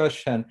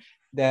discussion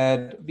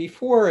that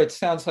before it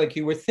sounds like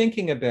you were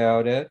thinking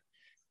about it.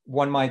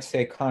 One might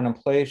say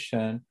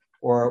contemplation,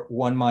 or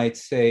one might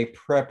say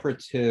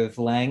preparative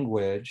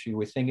language. You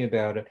were thinking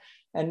about it.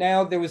 And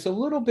now there was a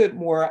little bit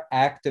more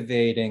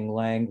activating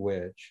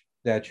language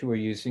that you were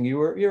using.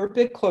 You're a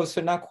bit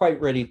closer, not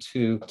quite ready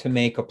to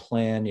make a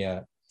plan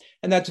yet.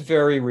 And that's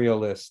very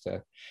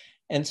realistic.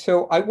 And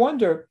so I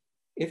wonder,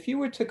 if you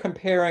were to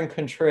compare and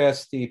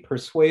contrast the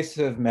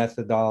persuasive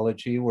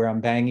methodology, where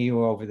I'm banging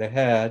you over the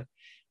head,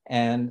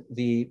 and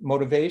the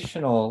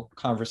motivational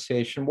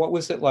conversation, what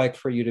was it like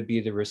for you to be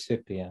the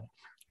recipient?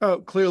 Oh,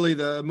 clearly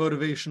the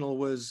motivational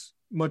was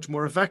much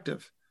more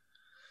effective,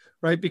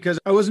 right? Because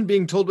I wasn't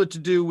being told what to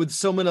do with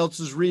someone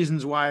else's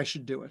reasons why I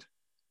should do it.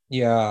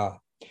 Yeah,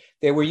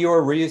 they were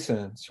your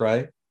reasons,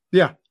 right?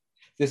 Yeah.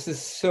 This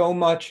is so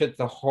much at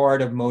the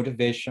heart of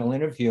motivational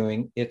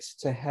interviewing. It's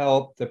to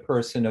help the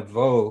person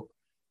evoke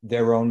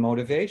their own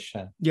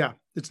motivation. Yeah.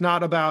 It's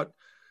not about,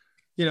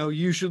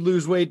 you should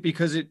lose weight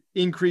because it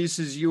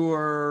increases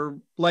your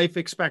life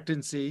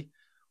expectancy.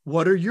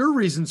 What are your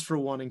reasons for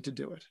wanting to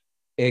do it?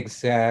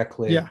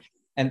 Exactly. Yeah.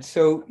 And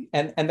so,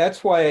 and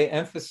that's why I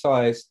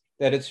emphasize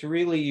that it's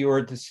really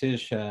your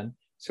decision.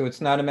 So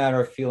it's not a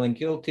matter of feeling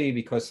guilty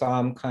because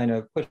I'm kind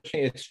of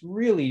pushing. It's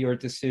really your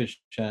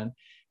decision.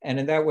 And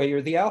in that way,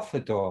 you're the alpha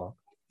dog.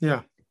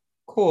 Yeah.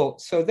 Cool.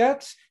 So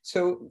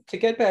to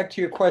get back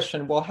to your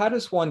question, well, how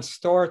does one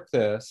start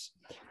this?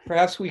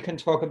 Perhaps we can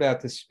talk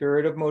about the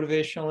spirit of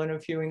motivational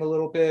interviewing a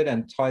little bit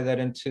and tie that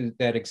into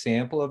that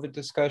example of a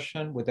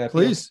discussion. Would that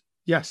Please?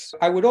 Yes.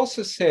 I would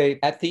also say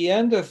at the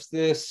end of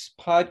this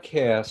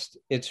podcast,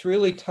 it's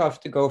really tough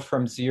to go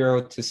from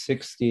 0 to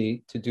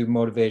 60 to do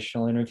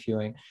motivational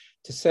interviewing,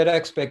 to set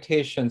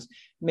expectations.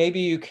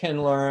 Maybe you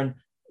can learn,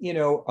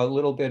 a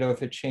little bit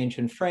of a change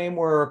in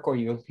framework, or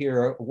you'll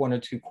hear 1 or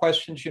 2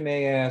 questions you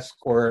may ask,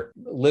 or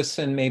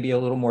listen maybe a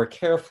little more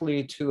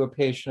carefully to a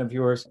patient of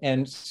yours.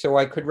 And so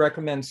I could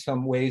recommend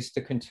some ways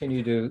to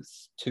continue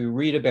to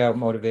read about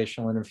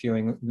motivational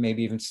interviewing,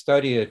 maybe even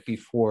study it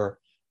before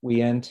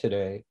we end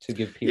today, to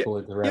give people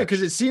a direction. Yeah,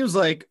 because it seems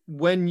like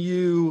when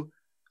you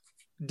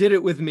did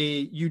it with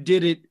me, you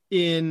did it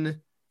in,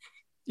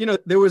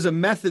 there was a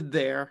method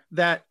there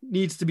that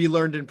needs to be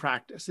learned in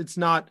practice. It's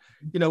not,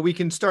 we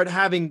can start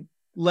having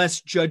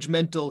less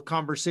judgmental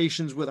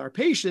conversations with our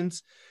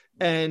patients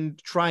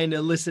and trying to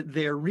elicit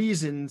their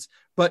reasons,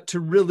 but to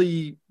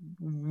really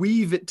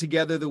weave it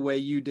together the way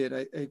you did,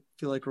 I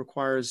feel like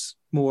requires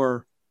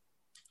more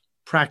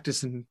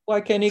practice and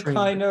like any training.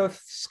 Kind of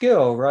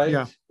skill, right?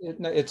 Yeah.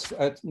 It's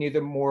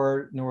neither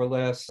more nor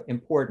less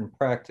important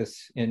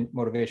practice in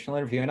motivational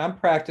interview. And I'm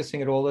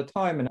practicing it all the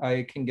time, and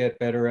I can get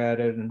better at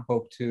it and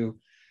hope to,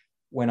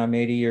 when I'm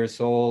 80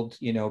 years old,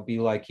 be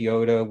like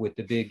Yoda with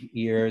the big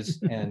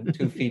ears and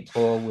 2 feet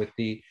tall with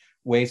the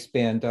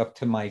waistband up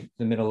to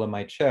the middle of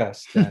my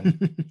chest.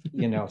 And,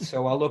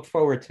 so I'll look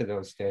forward to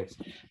those days.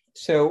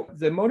 So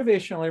the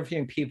motivational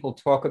interviewing people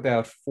talk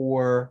about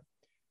 4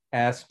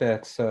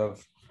 aspects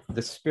of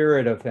the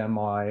spirit of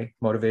MI,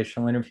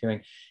 motivational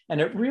interviewing.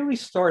 And it really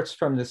starts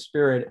from the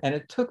spirit. And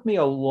it took me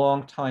a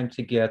long time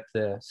to get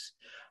this.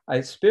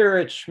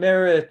 Spirit,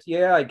 schmerit,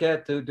 yeah, I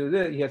get to do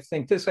this, you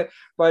think this way.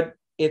 But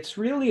it's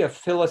really a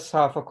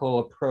philosophical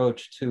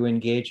approach to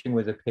engaging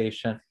with a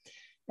patient.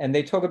 And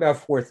they talk about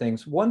 4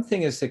 things. One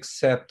thing is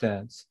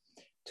acceptance,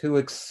 to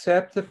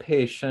accept the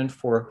patient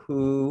for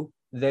who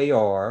they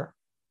are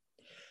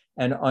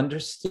and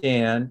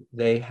understand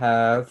they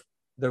have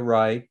the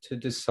right to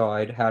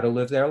decide how to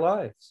live their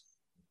lives.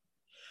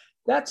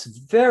 That's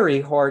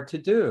very hard to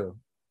do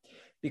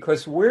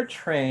because we're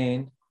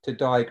trained to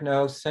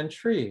diagnose and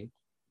treat.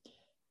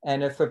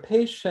 And if a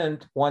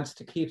patient wants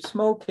to keep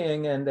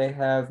smoking and they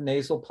have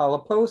nasal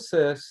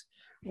polyposis,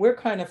 we're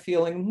kind of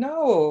feeling,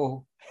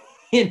 no,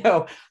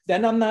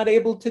 then I'm not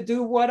able to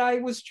do what I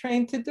was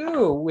trained to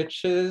do,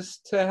 which is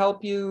to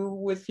help you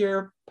with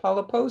your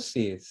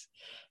polyposes.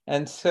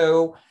 And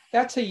so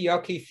that's a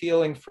yucky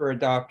feeling for a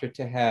doctor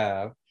to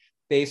have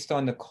based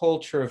on the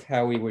culture of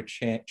how we were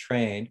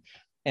trained.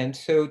 And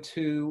so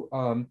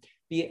to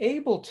be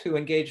able to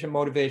engage in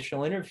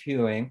motivational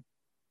interviewing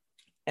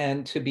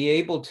and to be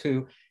able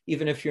to,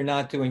 even if you're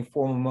not doing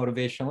formal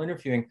motivational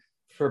interviewing,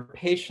 for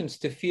patients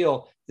to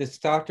feel this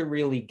doctor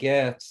really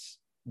gets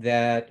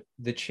that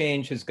the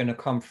change is going to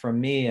come from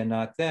me and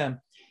not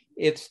them,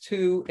 it's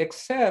to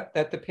accept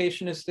that the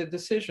patient is the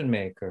decision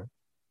maker.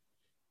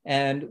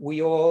 And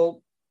we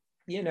all,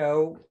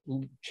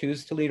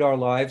 choose to lead our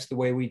lives the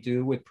way we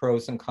do with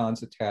pros and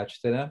cons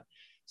attached to them.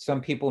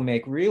 Some people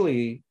make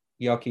really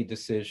yucky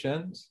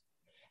decisions.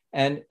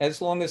 And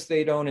as long as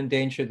they don't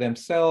endanger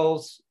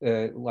themselves,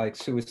 like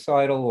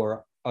suicidal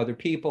or other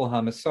people,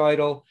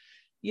 homicidal,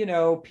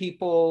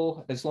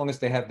 people, as long as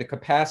they have the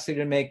capacity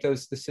to make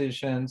those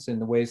decisions in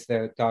the ways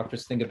that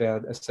doctors think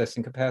about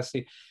assessing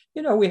capacity,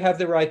 we have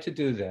the right to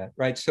do that,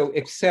 right? So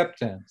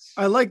acceptance.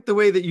 I like the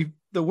way that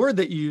the word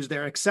that you use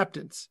there,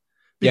 acceptance,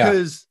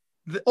 because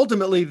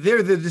ultimately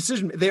they're the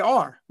decision. They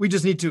are. We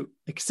just need to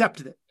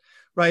accept it,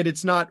 right?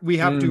 It's not, we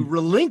have to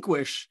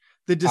relinquish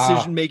the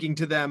decision-making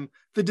to them.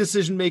 The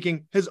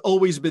decision-making has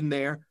always been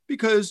there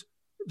because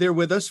they're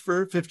with us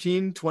for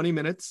 15, 20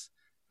 minutes,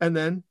 and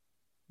then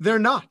they're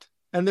not,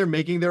 and they're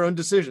making their own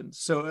decisions.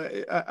 So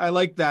I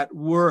like that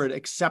word,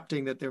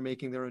 accepting that they're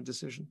making their own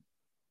decision.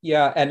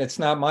 Yeah, and it's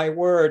not my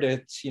word.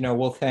 It's,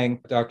 we'll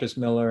thank Doctors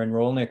Miller and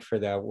Rolnick for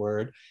that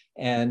word.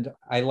 And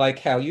I like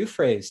how you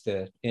phrased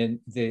it in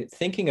the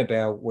thinking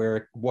about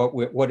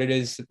what it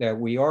is that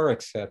we are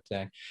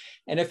accepting.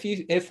 And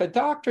if a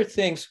doctor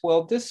thinks,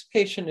 well, this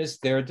patient is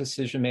their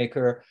decision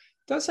maker,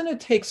 doesn't it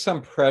take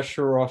some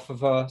pressure off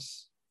of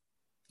us?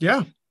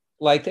 Yeah.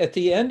 Like at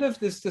the end of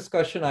this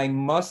discussion, I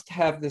must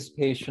have this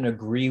patient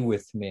agree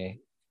with me.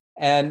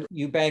 And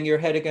you bang your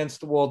head against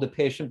the wall, the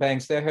patient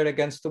bangs their head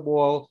against the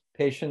wall,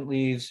 patient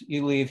leaves,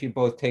 you leave, you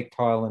both take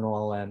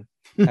Tylenol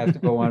and have to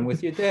go on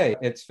with your day.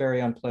 It's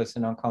very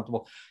unpleasant,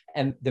 uncomfortable.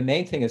 And the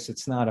main thing is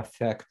it's not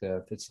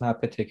effective. It's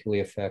not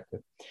particularly effective.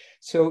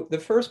 So the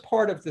first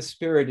part of the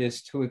spirit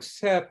is to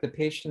accept the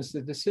patient's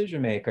the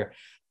decision maker.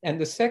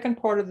 And the second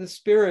part of the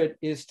spirit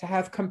is to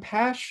have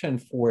compassion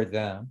for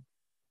them.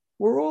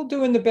 We're all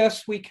doing the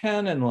best we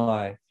can in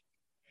life.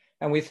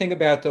 And we think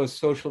about those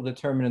social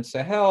determinants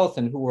of health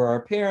and who are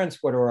our parents,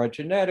 what are our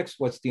genetics,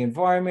 what's the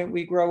environment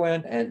we grow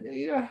in. And,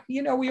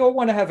 we all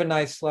want to have a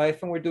nice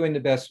life and we're doing the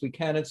best we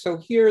can. And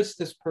so here's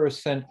this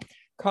person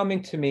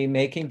coming to me,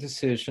 making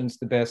decisions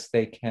the best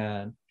they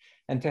can,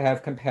 and to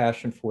have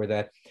compassion for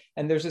that.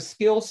 And there's a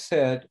skill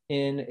set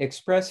in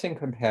expressing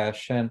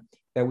compassion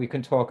that we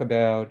can talk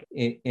about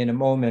in a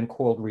moment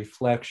called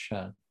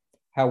reflection.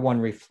 How one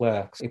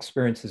reflects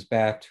experiences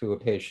back to a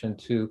patient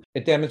to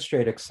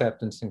demonstrate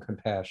acceptance and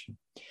compassion.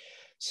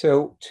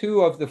 So 2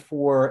 of the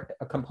 4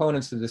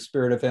 components of the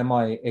spirit of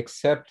MI,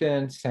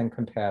 acceptance and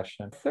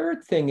compassion.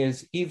 Third thing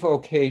is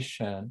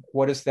evocation.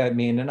 What does that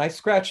mean? And I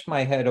scratched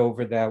my head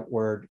over that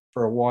word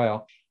for a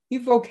while.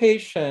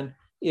 Evocation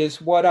is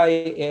what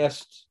I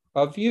asked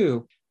of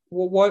you.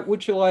 Well, what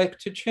would you like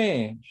to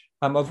change?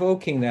 I'm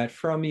evoking that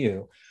from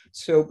you.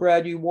 So,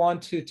 Brad, you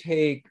want to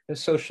take the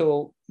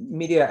social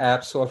media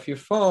apps off your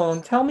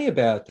phone. Tell me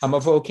about it. I'm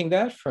evoking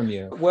that from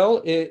you.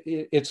 Well,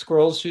 it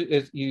scrolls,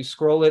 you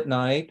scroll at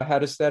night. How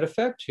does that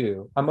affect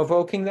you? I'm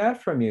evoking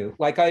that from you.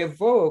 Like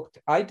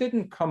I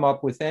didn't come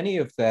up with any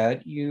of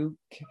that.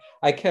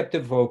 I kept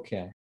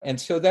evoking. And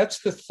so that's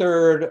the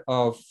third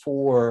of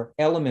 4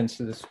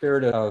 elements of the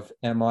spirit of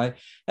MI.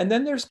 And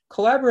then there's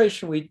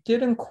collaboration we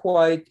didn't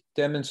quite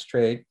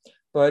demonstrate,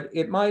 but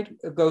it might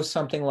go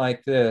something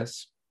like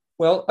this.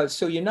 Well,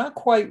 so you're not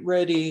quite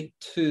ready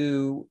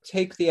to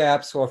take the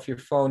apps off your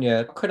phone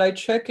yet. Could I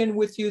check in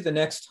with you the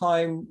next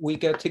time we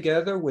get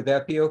together? Would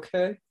that be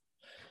okay?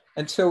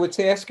 And so it's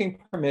asking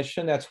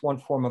permission. That's one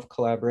form of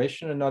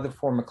collaboration. Another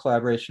form of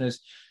collaboration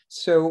is,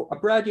 so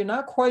Brad, you're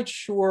not quite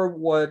sure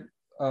what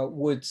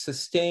would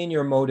sustain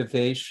your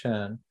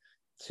motivation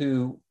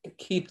to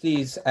keep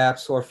these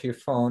apps off your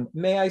phone.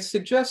 May I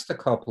suggest a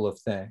couple of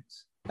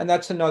things? And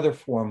that's another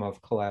form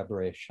of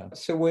collaboration.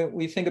 So when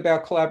we think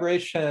about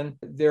collaboration,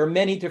 there are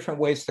many different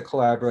ways to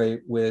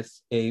collaborate with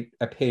a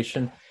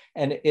patient.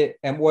 And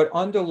what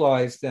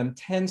underlies them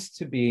tends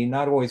to be,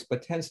 not always,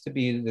 but tends to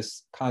be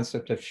this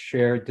concept of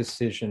shared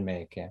decision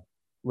making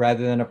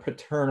rather than a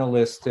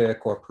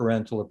paternalistic or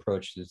parental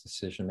approach to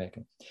decision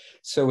making.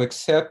 So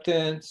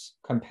acceptance,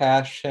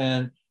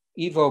 compassion,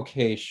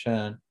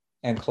 evocation,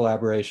 and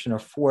collaboration are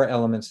 4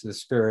 elements of the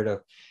spirit of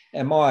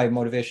MI,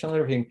 motivational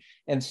interviewing.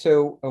 And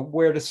so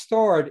where to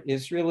start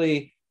is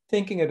really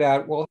thinking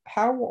about, well,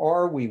 how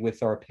are we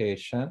with our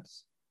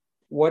patients?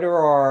 What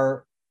are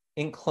our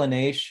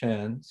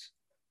inclinations?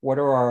 What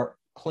are our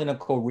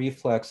clinical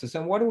reflexes?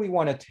 And what do we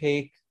want to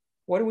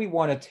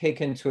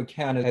take into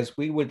account as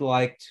we would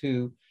like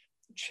to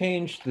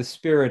change the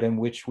spirit in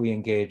which we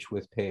engage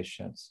with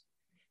patients?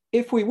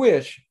 If we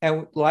wish,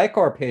 and like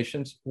our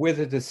patients, we're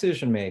the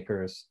decision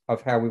makers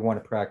of how we want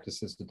to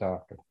practice as a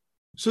doctor.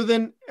 So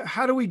then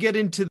how do we get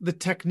into the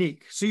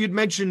technique? So you'd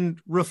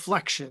mentioned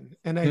reflection.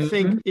 And I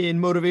think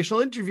in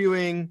motivational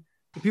interviewing,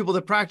 the people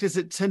that practice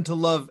it tend to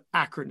love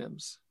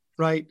acronyms,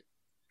 right?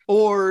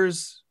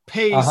 OARS,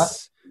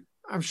 PACE.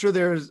 I'm sure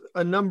there's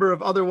a number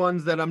of other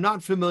ones that I'm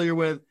not familiar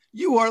with.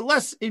 You are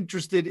less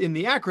interested in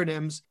the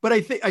acronyms, but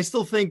I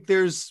still think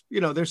there's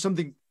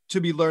something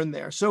to be learned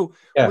there. So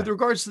with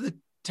regards to the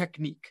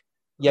technique,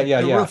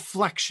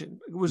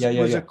 reflection was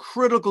a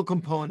critical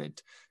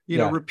component,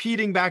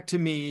 repeating back to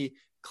me,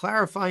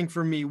 clarifying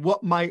for me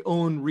what my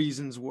own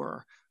reasons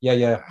were.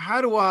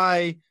 How do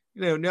I,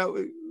 now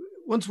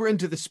once we're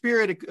into the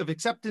spirit of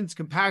acceptance,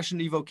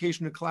 compassion,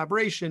 evocation, and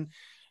collaboration,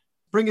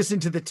 bring us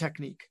into the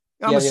technique.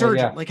 I'm a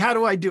surgeon. Like, how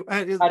do I do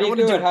it? How do you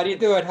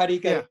do it? How do you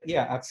get it?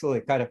 Yeah,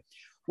 absolutely. Kind of.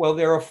 Well,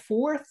 there are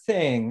 4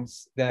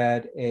 things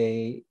that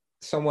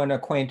someone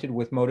acquainted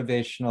with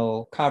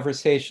motivational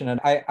conversation, and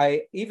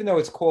I even though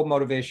it's called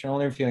motivational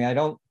interviewing, I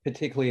don't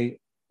particularly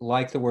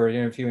like the word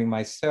interviewing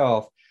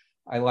myself.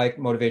 I like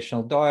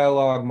motivational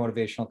dialogue,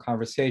 motivational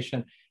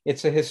conversation.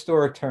 It's a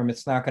historic term.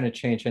 It's not going to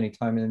change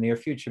anytime in the near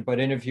future,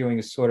 but interviewing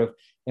is sort of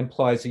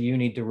implies a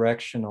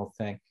unidirectional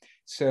thing.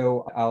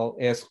 So I'll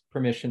ask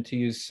permission to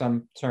use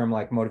some term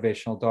like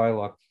motivational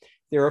dialogue.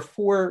 There are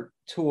 4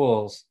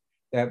 tools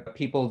that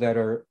people that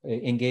are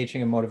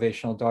engaging in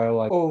motivational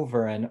dialogue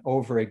over and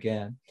over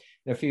again.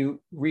 And if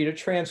you read a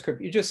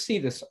transcript, you just see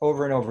this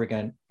over and over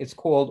again. It's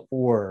called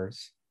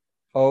OARS.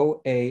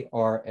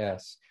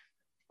 OARS.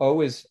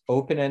 O is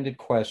open-ended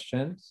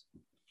questions.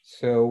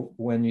 So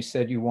when you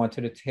said you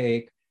wanted to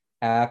take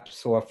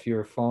apps off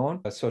your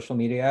phone, social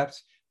media apps,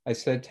 I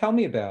said, tell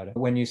me about it.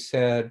 When you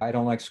said, I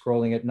don't like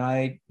scrolling at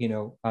night,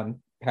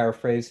 I'm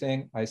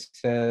paraphrasing, I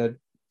said,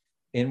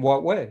 in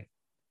what way?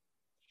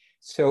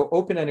 So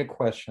open-ended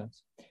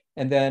questions.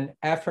 And then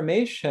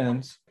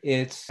affirmations,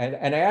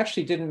 and I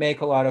actually didn't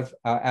make a lot of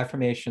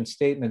affirmation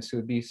statements. It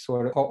would be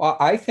sort of,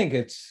 I think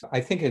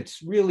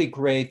it's really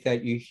great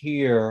that you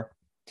here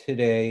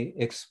today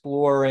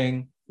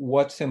exploring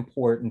what's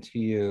important to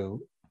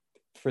you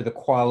for the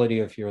quality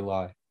of your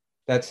life.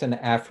 That's an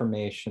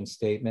affirmation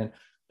statement,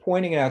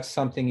 pointing out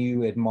something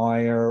you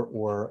admire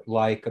or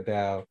like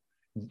about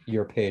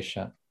your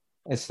patient.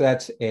 And so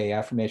that's A,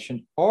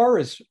 affirmation. R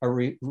is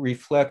a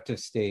reflective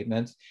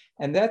statement.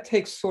 And that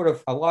takes sort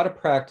of a lot of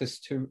practice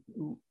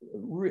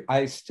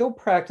I still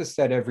practice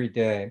that every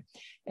day.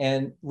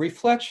 And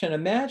reflection,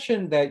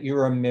 imagine that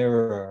you're a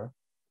mirror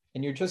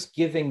and you're just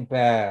giving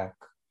back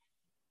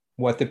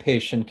what the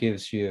patient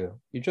gives you.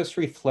 You're just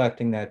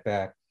reflecting that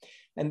back.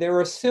 And there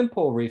are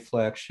simple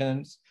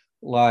reflections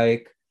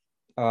like,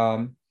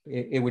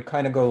 it would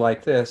kind of go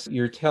like this.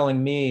 You're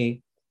telling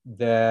me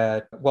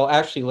that, well,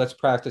 actually, let's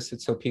practice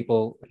it so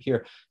people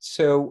hear.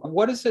 So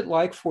what is it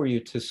like for you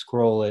to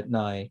scroll at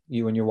night,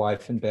 you and your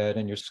wife in bed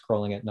and you're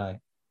scrolling at night?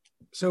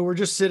 So we're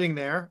just sitting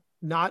there,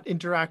 not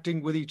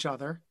interacting with each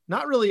other,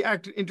 not really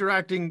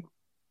interacting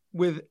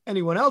with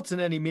anyone else in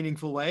any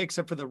meaningful way,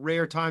 except for the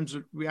rare times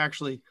we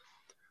actually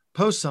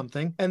post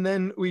something. And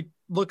then we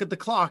look at the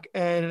clock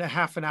and a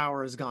half an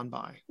hour has gone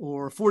by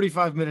or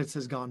 45 minutes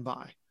has gone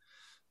by.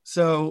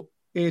 So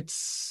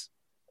it's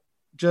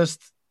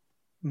just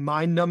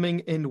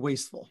mind-numbing and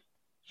wasteful.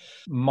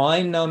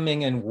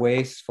 Mind-numbing and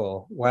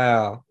wasteful.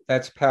 Wow,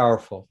 that's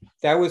powerful.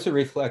 That was a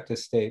reflective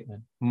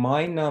statement.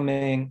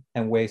 Mind-numbing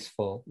and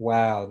wasteful.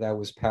 Wow, that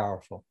was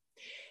powerful.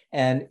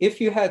 And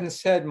if you hadn't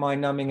said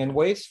mind-numbing and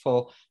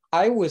wasteful,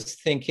 I was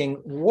thinking,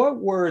 what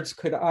words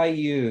could I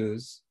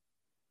use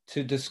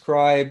to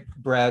describe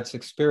Brad's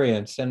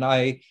experience? And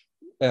I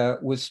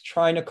was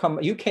trying to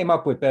you came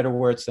up with better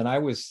words than I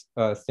was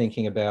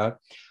thinking about.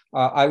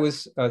 I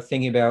was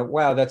thinking about,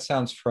 wow, that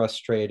sounds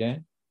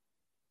frustrating.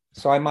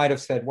 So I might have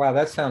said, wow,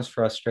 that sounds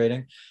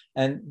frustrating.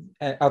 And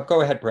I'll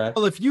go ahead, Brad.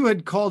 Well, if you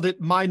had called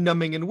it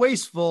mind-numbing and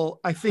wasteful,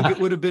 I think it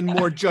would have been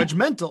more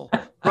judgmental,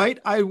 right?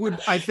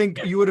 I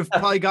think you would have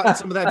probably gotten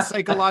some of that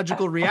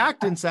psychological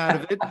reactance out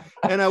of it.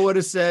 And I would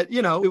have said,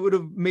 it would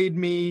have made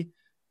me,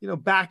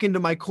 back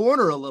into my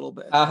corner a little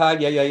bit.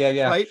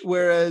 Yeah. Right.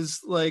 Whereas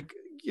I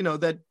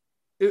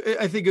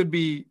think it would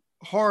be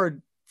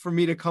hard for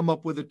me to come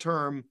up with a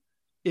term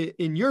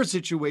in your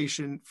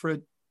situation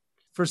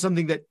for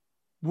something that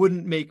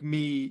wouldn't make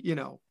me,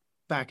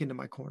 back into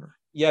my corner.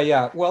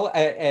 Yeah. Well,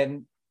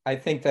 and I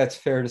think that's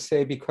fair to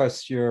say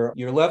because your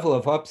level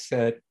of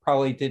upset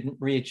probably didn't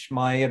reach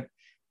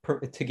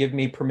to give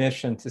me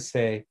permission to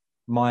say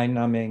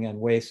mind-numbing and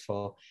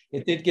wasteful.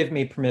 It did give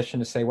me permission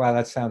to say, wow,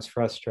 that sounds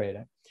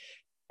frustrating.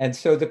 And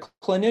so the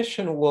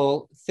clinician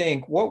will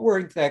think, what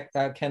word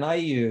that can I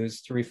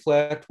use to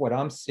reflect what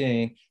I'm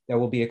seeing that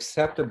will be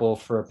acceptable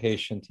for a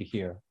patient to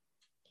hear?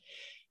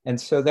 And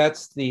so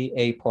that's the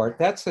A part.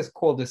 That's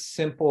called a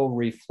simple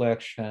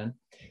reflection,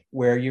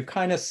 where you're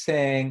kind of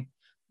saying,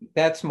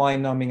 that's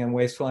mind-numbing and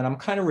wasteful, and I'm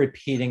kind of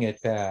repeating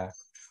it back.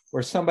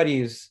 Where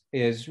somebody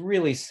is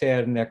really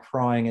sad and they're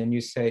crying, and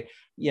you say,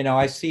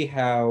 I see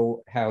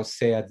how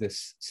sad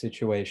this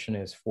situation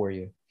is for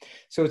you.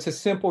 So it's a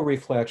simple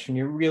reflection.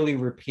 You're really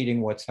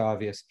repeating what's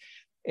obvious.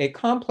 A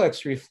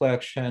complex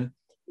reflection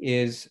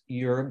is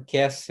you're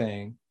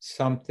guessing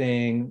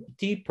something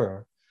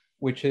deeper,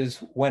 which is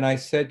when I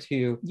said to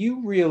you,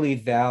 you really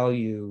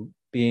value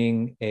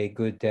being a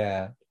good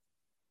dad.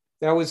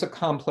 That was a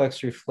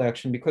complex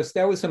reflection because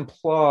that was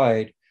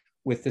implied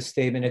with the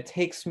statement, it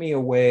takes me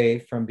away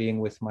from being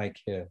with my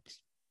kids.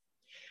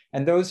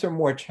 And those are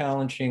more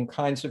challenging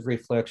kinds of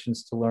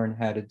reflections to learn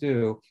how to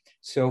do.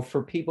 So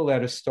for people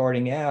that are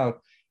starting out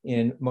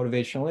in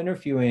motivational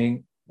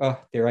interviewing,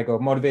 there I go,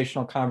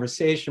 motivational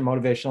conversation,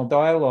 motivational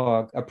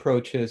dialogue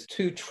approaches,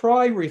 to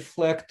try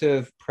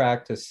reflective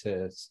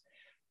practices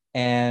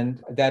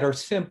and that are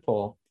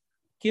simple,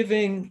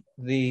 giving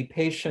the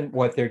patient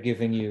what they're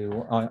giving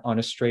you on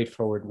a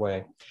straightforward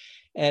way.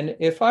 And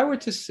if I were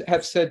to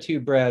have said to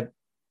you, Brad,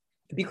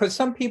 because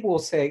some people will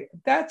say,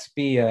 that's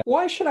BS.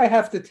 Why should I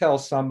have to tell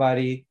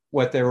somebody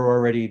what they're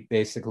already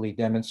basically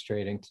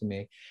demonstrating to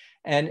me?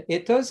 And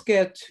it does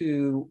get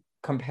to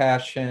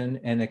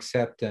compassion and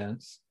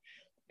acceptance.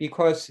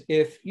 Because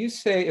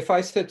if I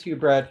said to you,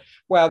 Brad,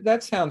 wow,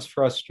 that sounds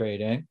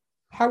frustrating,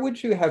 how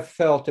would you have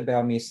felt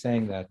about me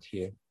saying that to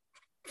you?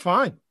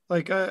 Fine.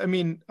 Like,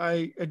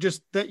 I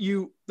just that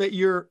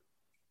you're,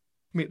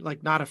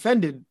 like not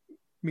offended,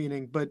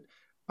 meaning, but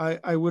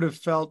I would have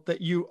felt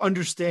that you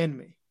understand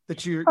me,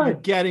 that you're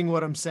getting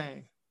what I'm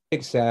saying.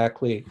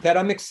 Exactly. That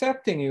I'm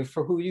accepting you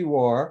for who you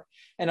are.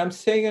 And I'm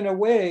saying in a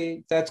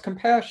way that's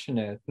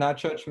compassionate, not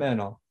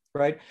judgmental.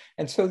 right?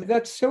 And so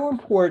that's so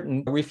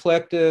important,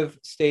 reflective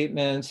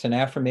statements and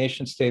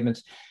affirmation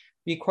statements,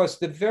 because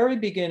the very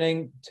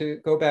beginning, to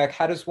go back,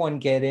 how does one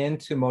get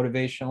into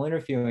motivational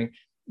interviewing?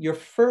 You're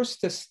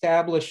first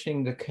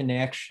establishing the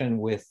connection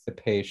with the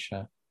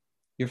patient.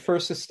 You're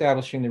first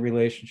establishing the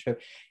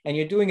relationship, and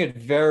you're doing it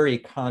very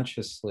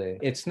consciously.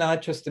 It's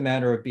not just a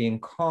matter of being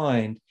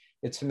kind,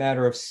 it's a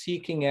matter of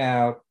seeking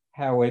out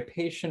how a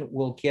patient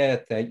will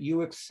get that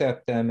you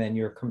accept them and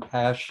you're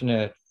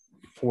compassionate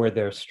for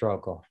their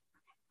struggle.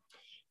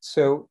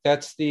 So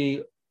that's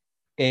the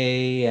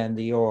A and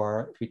the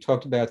R. We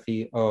talked about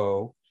the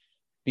O.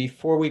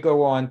 Before we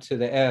go on to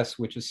the S,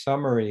 which is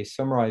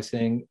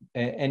summarizing,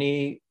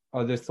 any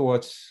other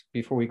thoughts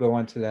before we go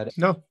on to that?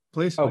 No,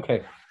 please.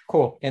 Okay,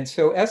 cool. And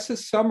so S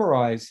is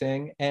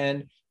summarizing,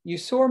 and you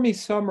saw me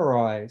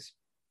summarize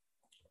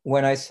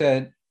when I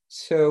said,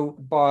 so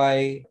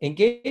by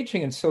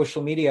engaging in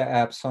social media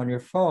apps on your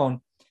phone,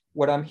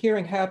 what I'm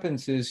hearing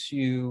happens is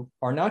you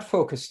are not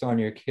focused on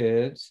your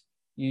kids.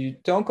 You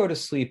don't go to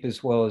sleep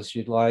as well as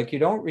you'd like. You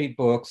don't read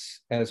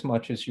books as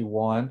much as you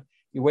want.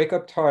 You wake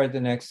up tired the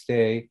next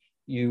day.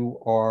 You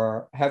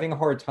are having a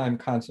hard time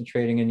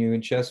concentrating, and you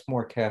ingest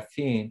more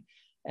caffeine.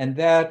 And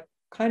that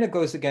kind of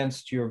goes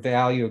against your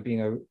value of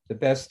being the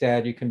best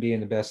dad you can be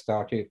and the best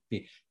doctor you can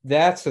be.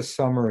 That's a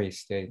summary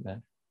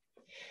statement.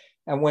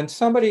 And when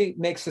somebody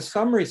makes a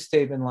summary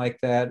statement like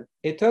that,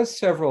 it does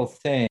several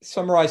things.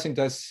 Summarizing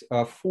does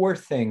 4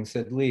 things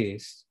at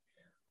least.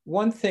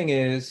 One thing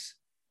is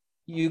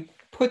you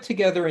put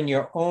together in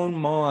your own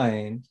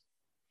mind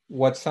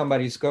what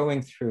somebody's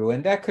going through,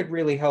 and that could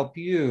really help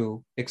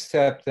you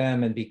accept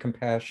them and be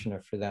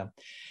compassionate for them.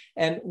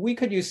 And we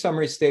could use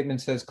summary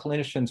statements as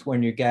clinicians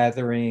when you're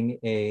gathering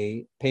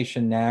a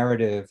patient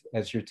narrative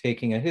as you're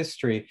taking a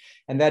history.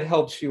 And that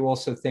helps you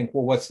also think,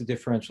 well, what's the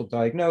differential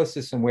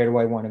diagnosis and where do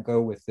I want to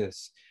go with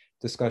this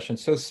discussion?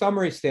 So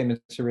summary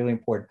statements are really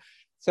important.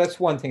 So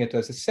that's one thing it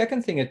does. The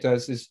second thing it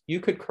does is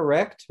you could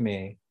correct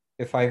me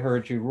if I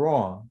heard you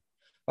wrong.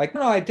 Like,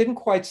 no, I didn't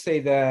quite say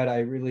that. I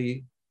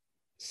really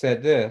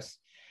said this.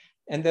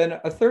 And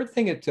then a third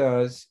thing it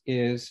does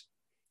is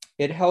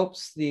it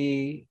helps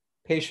the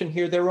patient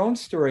hear their own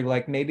story,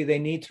 like maybe they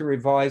need to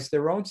revise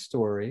their own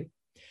story.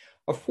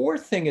 A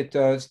fourth thing it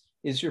does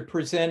is you're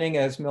presenting,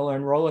 as Miller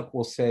and Rolick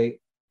will say,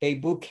 a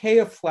bouquet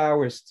of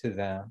flowers to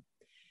them.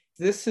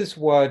 This is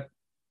what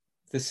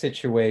the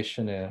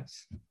situation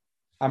is.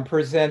 I'm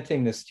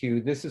presenting this to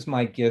you. This is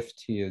my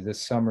gift to you,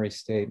 this summary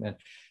statement.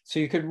 So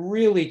you could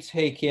really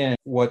take in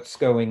what's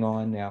going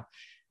on now.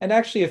 And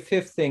actually, a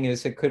fifth thing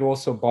is it could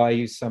also buy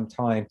you some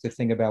time to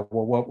think about,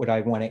 well, what would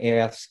I want to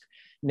ask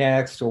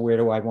next, or where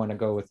do I want to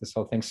go with this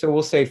whole thing? So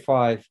we'll say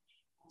 5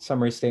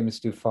 summary statements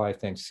do 5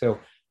 things. So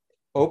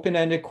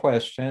open-ended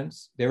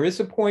questions. There is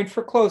a point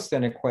for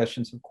closed-ended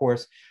questions, of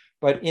course,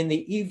 but in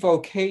the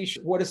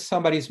evocation, what is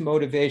somebody's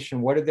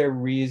motivation? What are their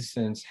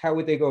reasons? How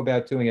would they go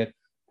about doing it?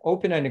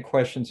 Open-ended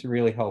questions are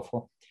really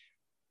helpful.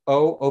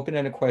 O,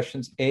 open-ended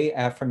questions. A,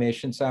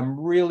 affirmations. I'm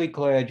really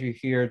glad you're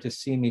here to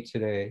see me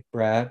today,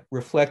 Brad.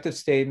 Reflective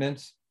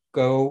statements.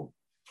 Go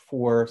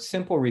for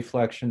simple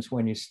reflections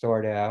when you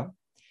start out.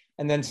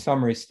 And then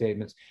summary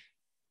statements.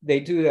 They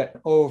do that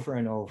over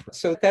and over.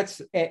 So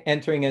that's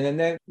entering in. And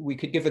then we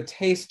could give a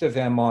taste of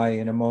MI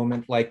in a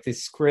moment, like the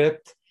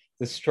script,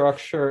 the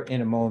structure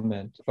in a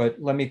moment. But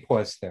let me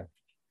pause there.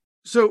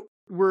 So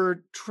we're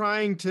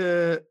trying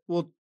to,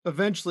 we'll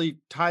eventually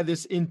tie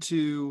this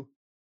into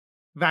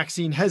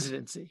vaccine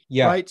hesitancy,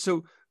 right?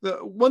 So the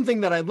one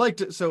thing that I'd like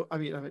to,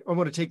 I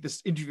want to take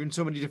this interview in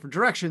so many different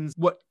directions.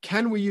 What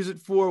can we use it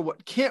for?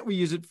 What can't we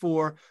use it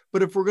for?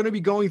 But if we're going to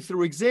be going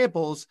through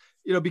examples,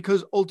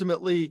 because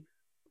ultimately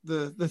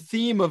the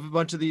theme of a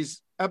bunch of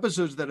these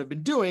episodes that I've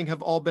been doing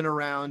have all been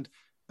around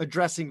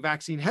addressing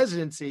vaccine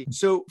hesitancy.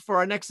 So for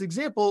our next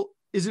example,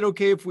 is it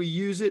okay if we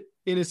use it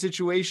in a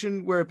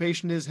situation where a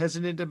patient is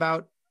hesitant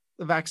about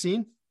the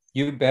vaccine?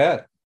 You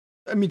bet.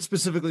 I mean,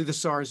 specifically the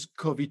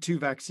SARS-CoV-2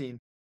 vaccine.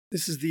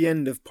 This is the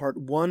end of part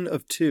 1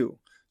 of 2,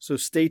 so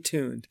stay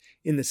tuned.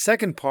 In the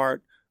second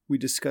part, we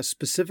discuss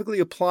specifically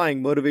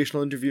applying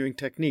motivational interviewing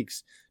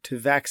techniques to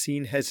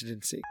vaccine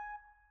hesitancy.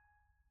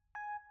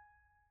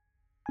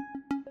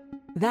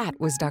 That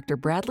was Dr.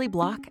 Bradley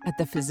Block at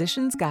the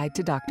Physician's Guide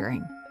to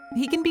Doctoring.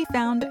 He can be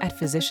found at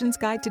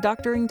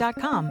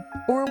physiciansguidetodoctoring.com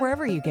or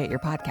wherever you get your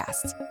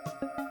podcasts.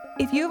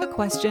 If you have a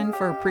question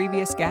for a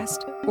previous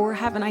guest or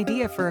have an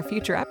idea for a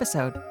future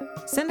episode,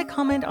 send a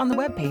comment on the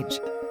webpage.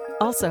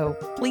 Also,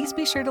 please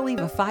be sure to leave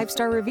a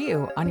 5-star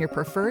review on your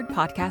preferred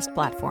podcast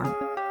platform.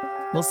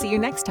 We'll see you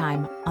next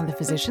time on the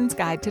Physician's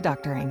Guide to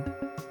Doctoring.